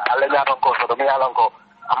ko alle yalon ko so do yalon ko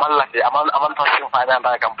amal lati aman to sin fanya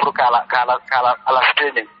nda kam pour kala ala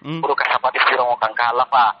training pour ka sapati siro kan kala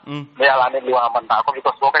fa me ala ne liwa man ta ko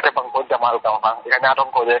because ko ka te banko jamal kam fa ka nyaton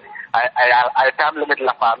ko je ay time limit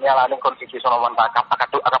la fa me ala ne constitution man ta kam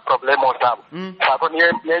aka problemo sa sa ko ne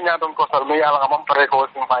nyaton ko so me ala kam pare ko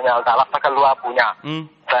sin fanya ala fa ka luwa punya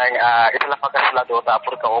sang ita la fa ka la do ta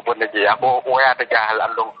pour ka obonde je ako oya ta jahal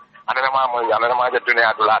andong ana ma je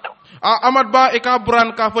dunia dulato Ahmad Ba e ka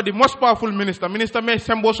buran ka fo di most powerful minister me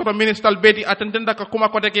sembo soto minister beti atendenda ka kuma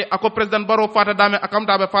kote ke ako president baro fata dame akam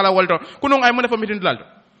tabe fala waldo kunong ay mo fa mitin dlaldo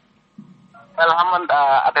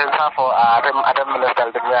alhamdulillah aten safo adem minister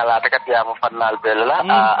de yalla takat ya mo fannal bella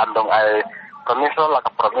andong ay promisol la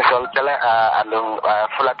ka promisol kala andong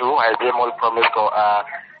fulatu ay demol promise ko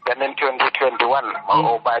ganen 2021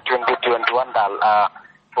 mo by 2021 dal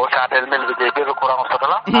ko satel mel bi be ko ran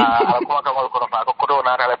sotola ko ka ko fa ko do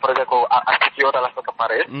na ala projet ko astio dala so ka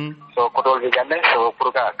pare so ko dol bi ganne so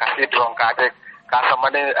pour ka kasi dron ka de ka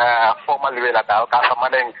samane formal we la dal ka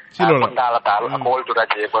samane ko dala dal ko wol to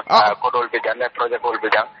daje ko dol bi ganne projet ko bi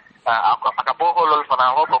gan aka bo holol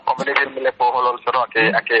fana ho ko community mile bo holol so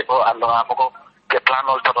ke ake bo ando ko ke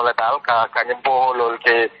planol to dal ka nyim bo holol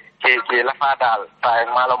ke la fa dal ta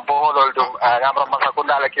malam bo holol dum ngamra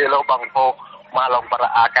masakunda la ke lo bang ko malong para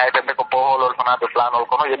akay tembe ko poholol fana do planol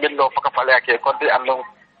kono yemil lo faka fale ake konti andong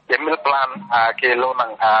yemil plan ke lo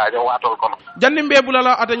nang yo watol kono janni be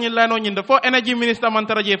bulala atani lano nyinde fo energy minister man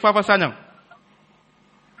taraje fafa sanyang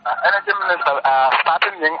energy minister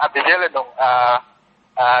starting ning abigele dong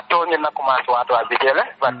to nyin na commence wato abigele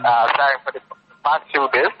but saying for the past few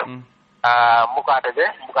days mukaate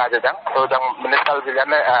jang so jang minister bi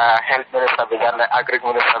janne health minister bi janne agri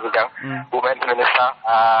minister bi jang women minister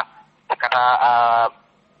kata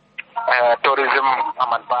tourism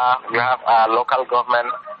amad ba you have local government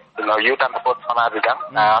youth and sports fana bi jang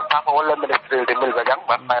ta ko wala ministry de mil ba jang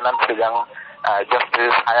ba finance bi jang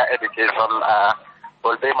justice higher education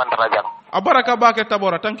all day man jang abaraka bake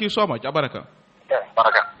tabora thank you so much abaraka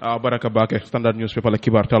baraka bake standard newspaper la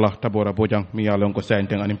kibar tala tabora bojang mi yalon ko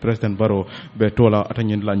sainte anim president baro be tola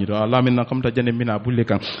atanyin lañido lamin na kamta jene mina bulle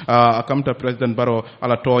kan kamta president baro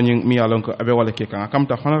ala toñin mi yalon ko abe wala ke kan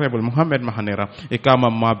kamta honorable muhammad mahanera e kama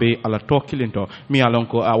mabe ala to kilinto mi yalon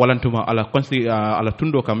ko walantuma ala ala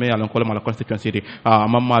tundo kam mi yalon ko la constituency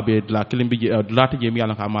mamma be la kilimbi lati je mi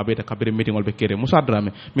yalon ka mabe ta kabire meeting ol be kere musa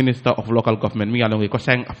drame minister of local government mi yalon ko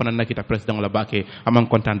sang afana nakita president la bake amang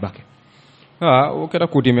kontan bake o keta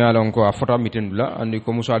kutime alon ko a fota meeting dula andi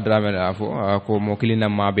ko musa drame la fo ko mo kilina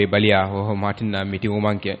mabe balia ho matinna meeting o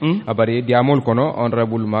manke abari diamol kono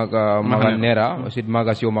honorable maganera sid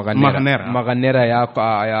magasio maganera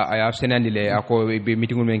ya senandile ako be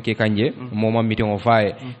meeting men ke kanje moma meeting o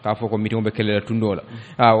faye ka fo ko meeting be kele tundola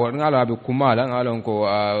ngalo abe kumala ngalon ko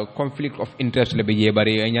conflict of interest le be ye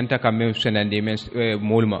bari nyanta kam men senandi men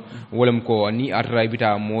molma wolam ko ni atra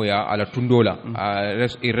bita moya ala tundola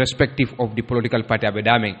irrespective of the political party abe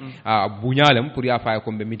damen bunyalam pour ya fa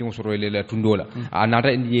ko be meeting so rele la tundola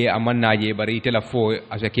nata ye amanna je bari tela fo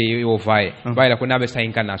asake yo faye bayla ko nabe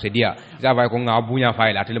sain kana se dia za fa ko nga bunya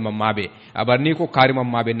faye la tele mabe abar ni ko karima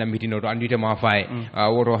mabe na meeting to andite ma faye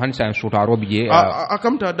woto hansan suta robiye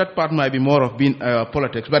akamta that part might be more of being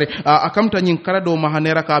politics bari akamta nyin karado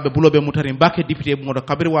mahanera ka be bulobe mutarim bake député bu ngodo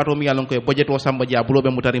kabir wato mi yalon ko budget o samba dia bulobe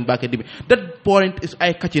mutarim bake député that point is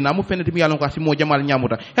ay kachina mu fenati mi yalon ko asimo jamal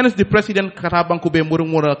nyamuta hence the president kata banko be muru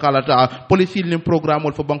ngora kala ta policy lim programme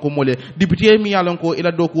wol fo banko mole député mi yalon ko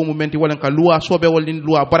ila do ko momenti wala ka loi sobe wol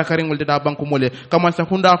loi barakarin wol da banko mole kaman sa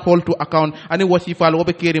hunda hold to account ani wasifal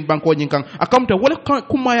wobe kerim banko nyin kan akamta wala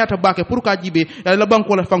kuma yata bake pour ka jibe la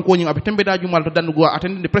banko la fanko nyin abe tembe da jumal to dandugo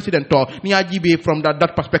attend the president to ni ajibe from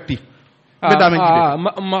that perspective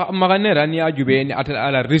maganera ni ajube ni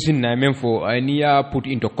ala reason na memfo ni ya put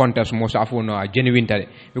into context mo safo no genuine tale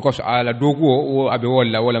because ala dogu o abe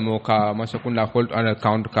wala mo ka masakunda hold on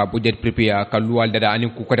account ka budget prepare ka luwal dada ani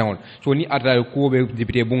ku kodon so ni ata ko be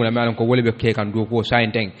député bungula malan ko wala be ke kan dogu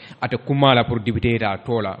sainteng ata kumala pour député ta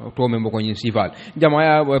tola to membo ko nyin sifal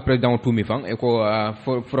jama president tumi fang e ko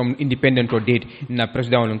from independent to date na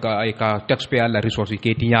president ka taxpayer la resource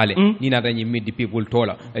ke tinyale ni na dañi mid people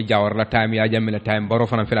tola jawar la time ya jamila time baro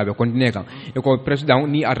fana fela be continue kan e ko president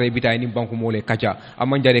ni arrebita ni banko mole kacha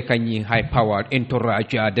amanjare kanyi high powered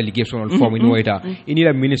entourage delegational form in waita ini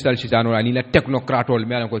la minister sitano ani la technocratol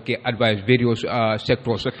me ko ke advise various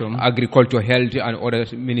sectors agriculture health and other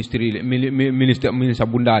minister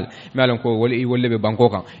bundal me ko wolle be banko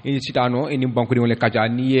kan ini sitano ini banko ni wole kacha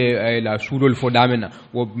ni la sudol fo damena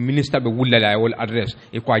wo minister be wullala wol address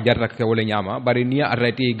e ko jarta ke wole nyama bari ni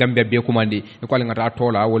arrêté gambia be commandi e ko la ngata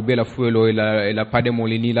tola wol be la fuelo la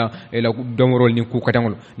pademoli ni la domorol ni ku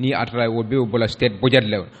katangol ni atra wo be bola state budget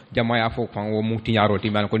le jama ya fo fan wo mukti nyaro ti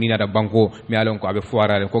man ko ni na banko mi alon ko abe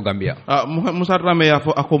fuara ko gambia musa rame ya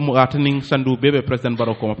fo ako atning sandu bebe president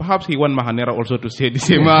baroko perhaps he want mahanera also to say the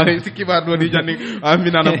same sikiba do ni jani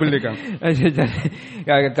amina na bulika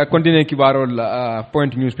ka continue kibarol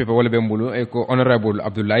point newspaper wala be mbulu e ko honorable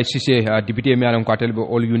abdoulaye cissé député mi alon ko atelbe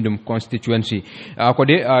all yundum constituency ko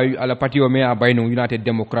de ala parti o me bayno united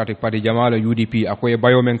democratic party jamala UDP akoye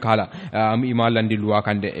bayo men kala ima landi luwa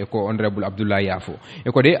kande e ko honorable abdoulaye yafo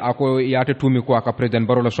e ko de ako yata tumi ko aka president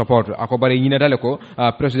baro la support ako bare yina dale ko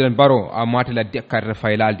president baro amati la dekar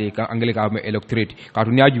faylalde ka angle ka electorate ka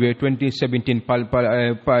to nyajube 2017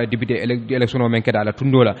 pal député election men keda la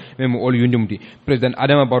tundola mem all yundumdi president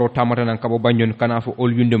adama baro tamata nan kabo banyon kana fo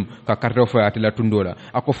all yundum ka karto fayati la tundola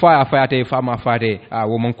ako fayate fama fate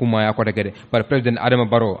wo mankuma ya ko tegede par president adama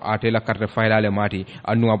baro ate la carte faylale mati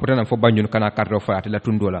anu abutana fo banyon kana carte fayati la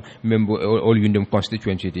tundola membo all yundum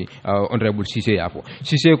constituency honorable Cissé yafo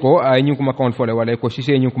Cissé ko nyi kuma kan fole wala ko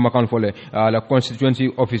Cissé nyi kuma kan fole la constituency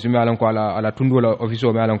office mi alan ko ala tundola office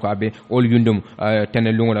o mi alan ko abe all yundum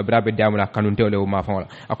tene lungo la brabe damula kanunte ole ma fa wala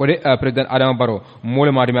akode president adama baro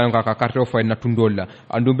mole ma mi alan ko ka carte fay na tundola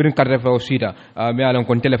andu birin carte fay o sita mi alan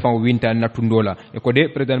ko telephone winta na tundola e ko de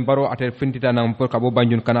president baro ate fintita na pour ka bo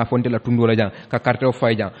banjun kana fonte la tundola jang ka carte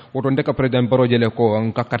fay jang woto ndeka president baro jele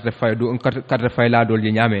ko ka carte carte fayla dol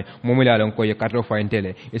nyame momila lan ko ye carte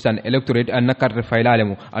fayntele isan electorate an carte fayla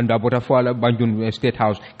lemu anda bota fo ala banjun state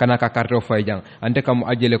house kana ka carte fayjang ante kam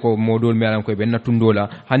ajele ko modol melan ko be na tundola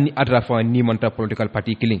hanni atrafa ni manta political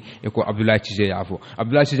party killing e ko Abdoulaye Cissé yafo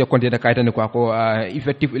Abdoulaye Cissé konte da kaytane ko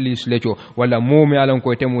effective legislature wala mo melan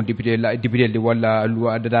ko temu député wala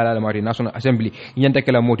loi de la mari national assembly nyanta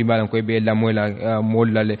kala moti melan ko be la mola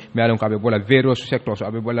molale melan ko be bola vero sector so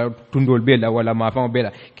abe bola tundol be la wala ma fam be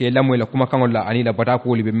la ke la mola kuma kangol la ani la bata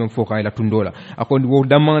ko libe même fo kan la tundola akon wo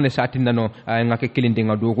damane satinna no ngake kilinde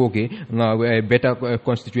nga do ko ke nga beta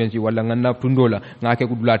constituency wala nga tundola ngake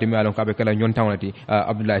kudulati melan ko be kala nyon tawnati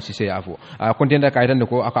Abdoulaye Cissé yafo kontenda kaytande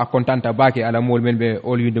ko aka kontanta bake ala mol men be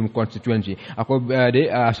all windum constituency ako de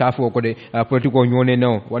safo ko de politico nyone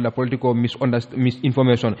no wala politico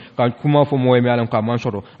misinformation kan kuma fo moy melan ko man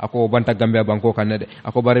soto ako banta Gambia banko kanade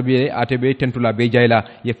ako bare be ate be tentula be jayla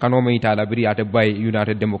ye kanoma itala biri ate bay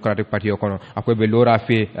United Democratic Party kono ako be lora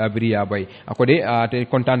fe biri ya bay ako de ate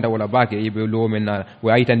kontanta wala bake be lo men na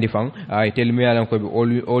wa itandi fang itel melan ko be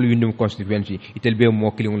all windum constituency itel be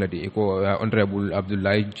mo kilin ladi ko honorable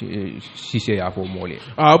Abdoulaye Cissé yafo mole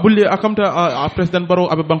bulle akamta president baro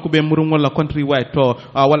abe banku be murum wala country wide to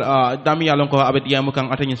wala dami yalon ko abe diamu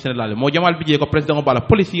kan atani Sénégal mo jamal bije ko president bala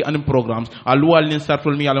policy and programs luwal nin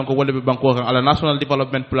sartul mi yalon ko wala be banko kan ala national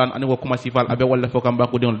development plan ani wo kuma sifal abe wala fo kan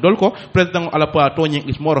banku dol dol ko president ala pa to nyin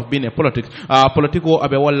is more of being a politics politico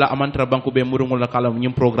abe wala amantra banku be murum wala kala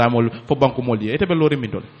nyim programme fo banku moldi ete be lori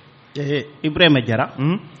min dol Ibrahima Jara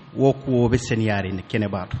wo ko be seniyari ne kene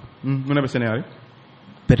baatu muna be seniyari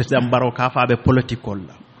president baro ka fa be political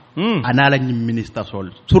la anala nyim minister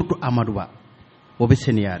sol surtout Amadou Ba wo be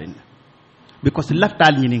seniyari ne because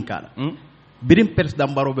laftal nyinin kala birim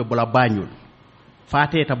president baro be bola bañul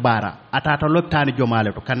fateta bara atata loptani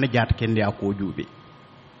jomale to kanne jata kende ko juube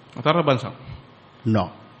atata bansa non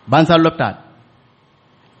bansa loptan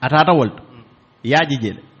atata wolto yaaji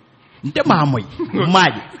jele nte mamoy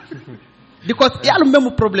maaji because yalum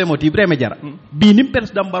memu problème oti Ibrahima Jara bi nim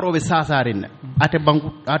president baro be sasarin ate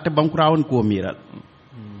banku rawon ko miral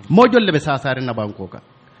mo jolle be sasarin na banko ka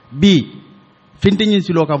bi fintinyin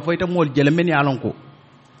silo kam foyta mol jele men yalon ko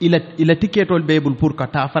ila ticketol beybul pour ka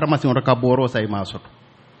ta pharmacie on ka boro say ma soto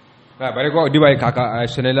bare ko dibay kaka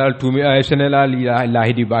Sénégal tumi Sénégal la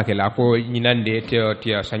hidi bake la ko nyinande te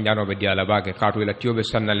sanjano be diala bake kato ila tiobe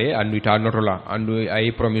sanale andu ta notola andu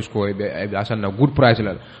ay promise ko be asanna good price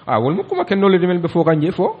la wol mo kuma ken dole demel be fo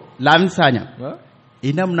kanje fo lam sanya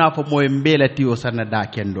inam na fo moy mbela tiyo sanna da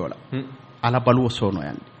ken dola ala balu sono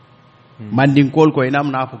yande mandin kol ko inam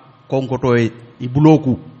na fo konkoto e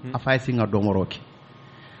buloku afay singa domoroke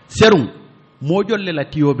serum mo jolle la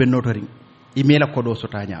tiyo be notoring imela kodo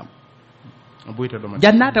sota nyam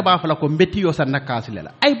jannata ba fala ko mbetiyo sanna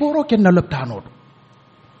kasilela ay boro ken na loptanoto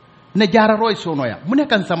ne jara roy sonoya mune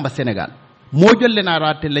kan samba Sénégal mo jolle na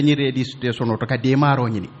rate lañi redi de sonoto ka demaro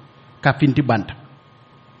ñini ka finti banta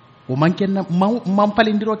o manken na mam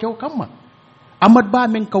falindiro kew kamma Amad Ba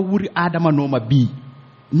men ka wuri adama noma bi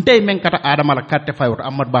ndey men kata adama la katte fayoto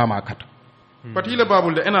Amad Ba ma kata pati le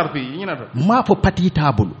babul de NRP ñinata ma fo pati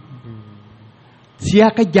tabulu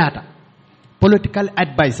siyaka jata political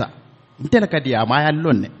advisor ntela kadi ama ya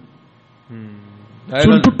lonne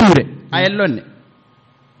sun tuture ay lonne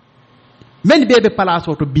men bebe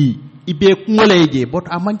palaso to bi ibe ngoleje bot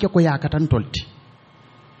amanke ko yakatan tolti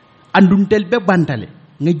andum tel be bantale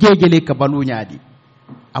nga jejele ka balu nyaadi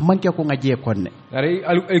amanke ko nga je konne ari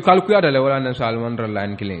ay kalkuya dale wala nan salman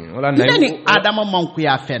line killing wala nay adama manku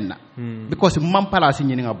ya fenna because mam palasi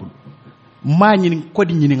nyini ngabulu ma nyini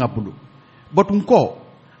kodi nyini ngabulu botum ko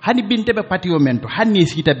hani binte be patio mento hani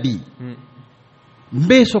sita bi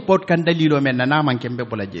mbe support kan dalilo men na manke mbe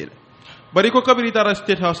bola jere bari ko kabiri tara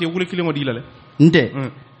state house ye wuli kilimo dilale nde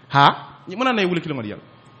ha ni mona nay wuli kilimo dilale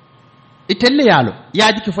itelle yalo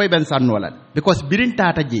yaji ki foy ben sannolal because birin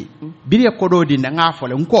tata je biri ko do di nga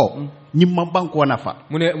fole nko nyimma banko nafa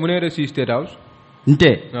mune resi state house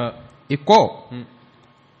nte iko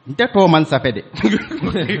nte to man safede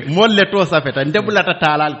molle to safeta nde bulata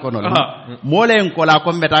talal kono mole en ko la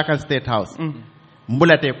ko meta kan state house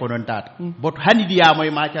mbulate ko non tata bot hani diya moy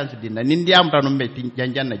ma chance dinna nin diyam tan be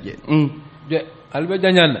janjanna je je albe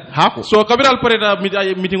janjanna hako so kabiral pareta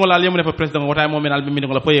meeting wala lemu ne fa president wota mo men albe meeting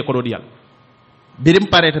wala foye ko do diyal birim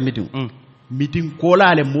pareta meeting meeting ko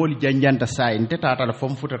laale moli janjanta say nte tata la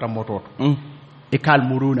fom futata mototo e kal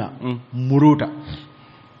muruna muruta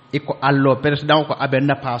iko allo president ko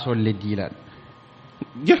abenna pasol le dilan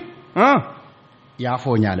je ya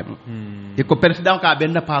fo nyalem iko president ko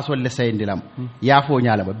abenna pasol le sayindilam ya fo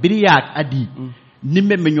nyalem biriya adi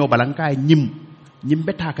nimme me nyobalanka nyim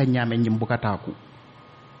beta ka nyame nyim bukata ku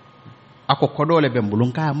ako kodole bembulu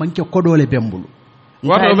nka manke kodole bembulu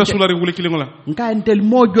wato be sulari wuli kilingola nka entel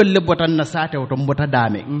mo jolle botan na sate oto mbota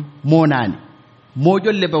dame mo nani mo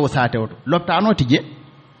jolle be o sate oto loptano tije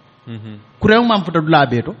kurew mam futa dula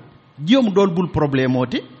beto jiyom dol bul problème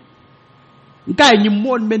oti nka nyim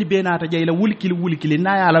mon men be nata jeyla wuli kili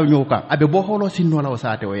na yala nyoka abe bo holo sinno la o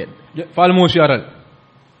sate o yedde fal mo siaral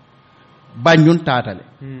Banjun tatale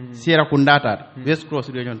Sierra Kunda tata West Cross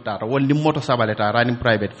region tata wonni moto sabale ta ranim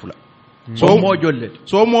private fula so mo jolle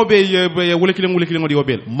so mo be wuli kilingo di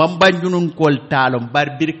obel mam banjunun kol talom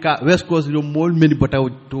bar birka West Coast lo mol meni botaw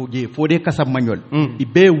to je fode kasam magnol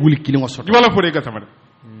ibe wuli kilingo soto wala fode kasam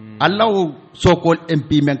Allah sokol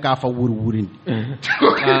MP men ka fa wurindi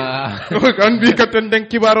kan bi katen den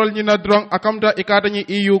kibarol ni na drong akamta ikata ni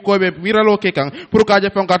EU ko be wiralo ke kan pour ka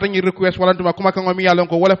jafon ka tani request wala nduma kuma kan mi yalon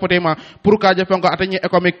ko wala fotema pour ka jafon ko atani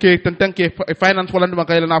economic ke tan ke finance wala nduma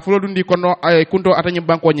kayla na fulo dundi kono kunto atani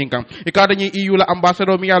banko nyinkan ikata ni EU la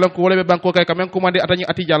ambassador mi yalon ko wala be banko kay kamen commande atani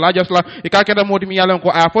atija la jasla ikaka da modi mi yalon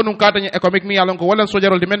ko a fonum ka tani economic mi yalon ko wala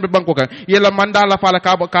sojarol de men be banko kan yela manda la fala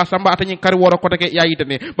ka samba atani kari woro ko take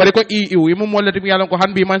yayitane bari ko EU imu mollati mi yalon ko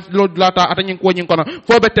hanbi man lod lata atani ko nyin kono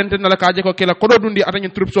fo be tenten la kaje ko kila kodo dundi atani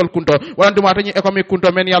trupsol kunto wala dum atani economic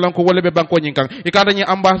kunto men yalon ko wala be banko nyin kan ikata ni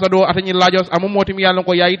ambassador atani lajos amu moti mi yalon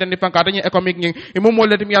ko yayitane fan ka atani economic nyin imu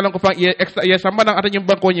mollati mi yalon ko fan ye samba dan atani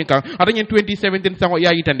banko nyin kan atani 2017 sango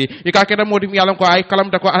yayitande ikaka da moti mi yalon ko ay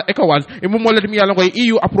kalam da ko ECOWAS imu mollati mi yalon ko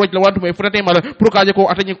EU approach la wantu me frate mala pour kaje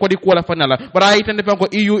ko atani kodi ko la fanala bara yayitande fan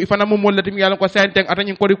ko EU ifana mu mollati mi yalon ko senten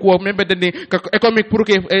atani kodi ko membe dende economic pour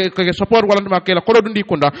que support wala nduma kela kodo dundi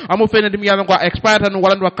kunda amu fene dum yalon ko expire tan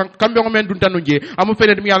wala nduma kambe ngomen dun tanu je amu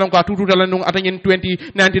fene dum yalon ko tutu dala nu atani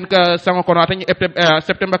 2019 ka sango kono atani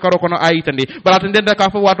september karo kono ayitande bala tan den ka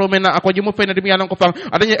fa wato men ako jimu fene dum yalon ko fam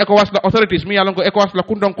atani ECOWAS la authorities mi yalon ko ECOWAS la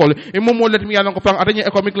kundon kol e mom mo let mi yalon ko fam atani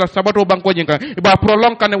economic la sabato banko jinka ba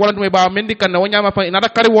prolong kan wala nduma ba mendi kan wonyama fa ina da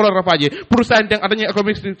kari wala rafaje pour sa enten atani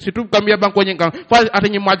economic surtout Gambia banko jinka fa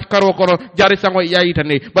atani maj karo kono jari sango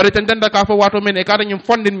yayitande bari tan den ka fa wato men e ka atani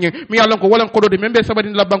fondin nyi mi yalon ko wala kodo de membe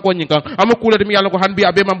sabadin la banko nyin kan amu kulade mi yalon ko hanbi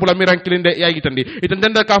abe mambula mi rankilinde yayitande itan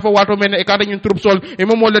denda ka fa wato men e ka dañu troupe sol e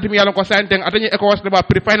mo molati mi yalon ko saenten atani ECOWAS de ba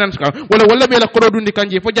pre finance kan wala be la kodo dundi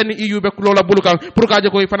kanji fo janni EU be lola bulu kan pour ka je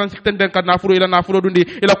ko finance ten den kan na furo ila na furo dundi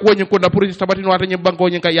ila ko nyin ko na pour sabatin wata nyi banko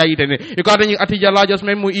nyin kan yayitande e ka dañu atija la jos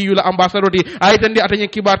même EU la ambassadeur di ayitande atani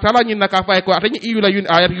kibar tala nyin na ka fa ko atani EU la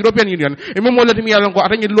European Union e mo molati mi yalon ko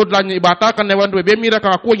atani lod la nyi ba ta kan ne wando be mira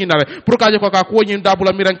ka ko nyin na pour ka je ko ka ko nyin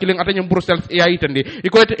dabula mi rankilin atani Brussels yayitande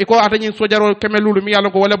iko atani sojaro kemelulu mi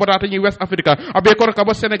yalon ko wala bota atani West Africa abe ko ka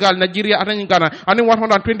bo Senegal Nigeria atani Ghana ani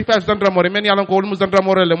 125 gendarmerie men yalon ko wol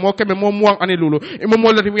gendarmerie le mo keme mo muang ani lulu mo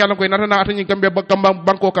molati mi yalon ko natana atani Gambia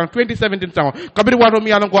banko kan 2017 sango kabiri wato mi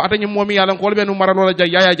yalon ko atani mo mi yalon ko wol be no maralola jay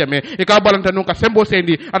yaya jame e ka balanta nun ka sembo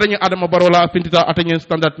sendi atani Adama Barola fintita atani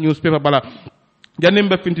Standard newspaper bala janim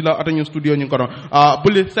be fintila atani studio nyin kono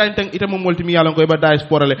bulli sainteng ita mo molti mi yalon ko ba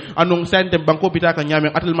diaspora le anu sainteng banko bitaka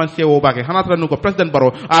nyame atalman sewo bake hanatra nu ko president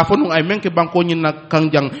Baro fonu ay menke banko nyin na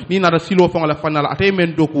kanjang ni na silo fon la fanala atay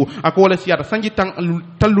men doku ako wala siata sanji tan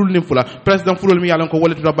talul nim fula president fulol mi yalon ko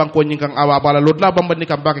wala to banko nyin kan awa bala lodla bamba ni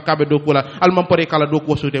kam bake kabe doku la almam pore kala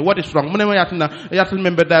doku sote what is wrong munema yatina yatal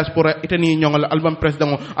membe diaspora itani nyongal album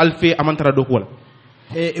president alfe amantara doku wala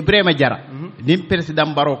Ibrahima Jara nim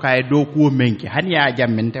president Baro kay do ko menki hani ya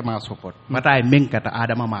jamme ma support mata menkata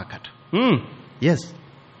adama makata yes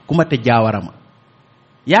kuma te jawarama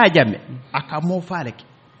ya jamme aka mo faleke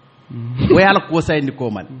o yala ko sayni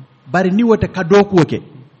ko man bari ni wote ka do ko ke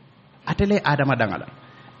atele adama dangala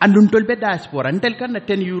andun tolbe diaspora ntel kan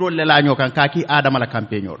 10 euro le laño kan kaki adama la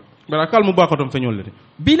campagne bara kalmu ba ko tom feñol le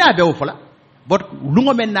bina be o fala bot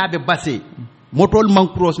lungo men nabe basse motol man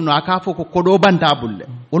cross no aka fo ko kodo bantabulle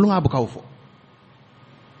wolunga bu kawfo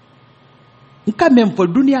nka mem fo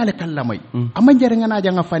dunia le kallamay amma jere ngana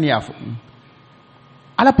janga faniya fo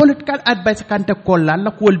ala political advice kante kolla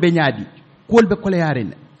la ko wolbe nyaadi ko wolbe kole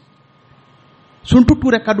yarene sun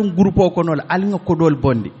tuture kadum groupe ko no al nga kodol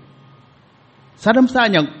bondi sadam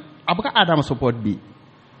sanyang abuka adama support bi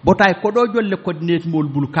botay kodo jolle coordinate mol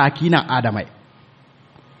bul ka kina adamay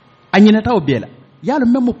anyina taw bela yalla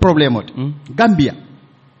même problème ot Gambia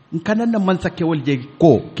nkanana man sakewol je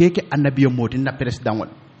ko keke annabiyo moti na president wal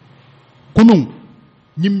kunum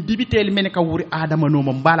ñim dibitel men ka wuri adama no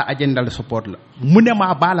mo bala agenda le support la mune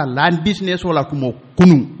ma bala lan business wala kumo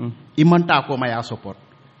kunum imanta ko ma ya support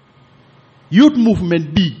youth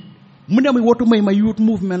movement bi mune mi wotu may ma youth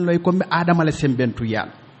movement loy ko mi adama le sembentu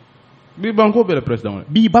yalla bi banko be le president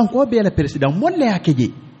bi banko be le president mo le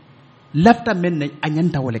akeje lafta men ne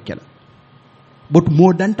anyanta wala kala bot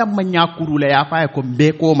mo dantam ma nyakuru le ya faye ko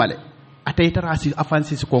be ko male ataytara si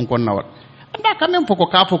afansi si konkon nawal anda quand même foko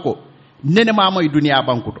ka foko nene mama dunia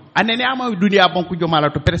banku to anene ama dunia banku jomala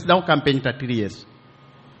to president campaign ta 3 years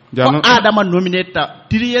jano adama nominate ta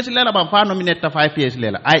 3 years lela ban fa nominate ta 5 years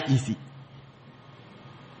lela IEC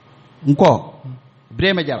nko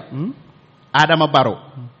brema jara adama baro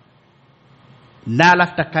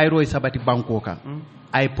nalafta kairo e sabati banko kan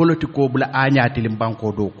ay politiko bula anyatilim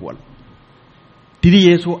banko do ko 3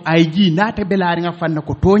 years o ay ji nata belari nga fanna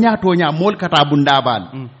ko tonya mol kata bunda bal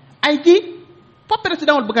ay ji fo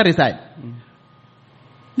president ol buka resign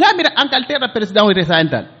ngamira Angleterre president ol resign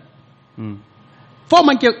tan fo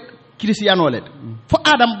manke Cristiano let fo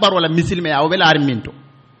Adam Baro la misilme ya o belari minto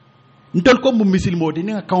ntol ko mu misilmo de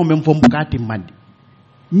nga kaw mem fo mbukati mandi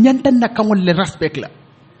nyantan na kawol le respect la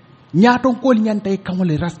nyaton ko nyantay kawol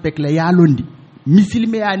le respect la ya londi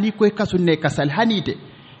misilme ya ni koy kasunne kasal hanite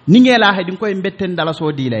ni ngela hay din koy mbetten dala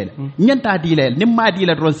so di layla nyanta di layla nimma di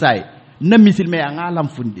la ron say na misilme ya ngalam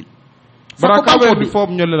fundil baraka be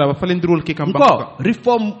reform ñol la ba falendirol ki kam ko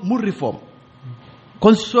reform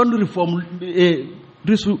constitution reform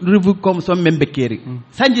revu comme son membe keri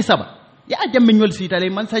sanji saba ya jamme ñol sitale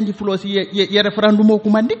man sanji fulo si ye referendum ko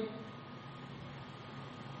mandi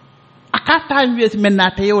akata wes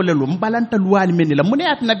menna te yewlelu mbalanta luwali menni la mune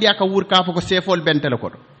at nabiya ka wur ka fako sefol bentele ko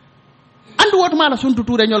andu woto mala suntu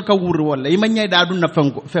toure ñol ka wur wala ima ñay da dun na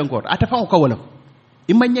fenko ata fanko ka wala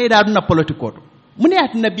ima ñay da dun na politiko mune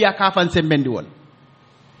at nabiya ka fan sembendi wala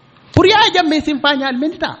pour ya jamme simpañal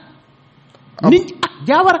menita nin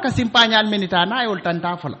jawara ka simpañal menita na yol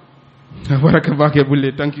tanta fala Baraka Bake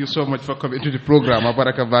Bulle, thank you so much for coming to the program.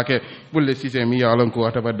 Baraka Bake Bulle sise mi ya lonko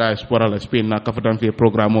ataba diaspora la Spain na kafatan fi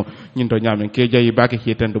programo nyinto nyame ke jayi bake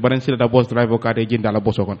hitan do baran sila da boss driver ka de jinda la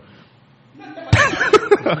bosso kon.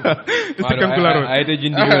 Kan klaro. Ay de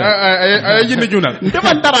jindi ay jindi junal.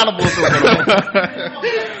 Deman dara la bosso kon.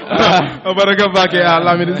 Baraka Bake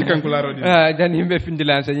ala mi kan klaro di. Dan himbe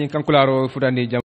findilan sa nyin kan klaro futandi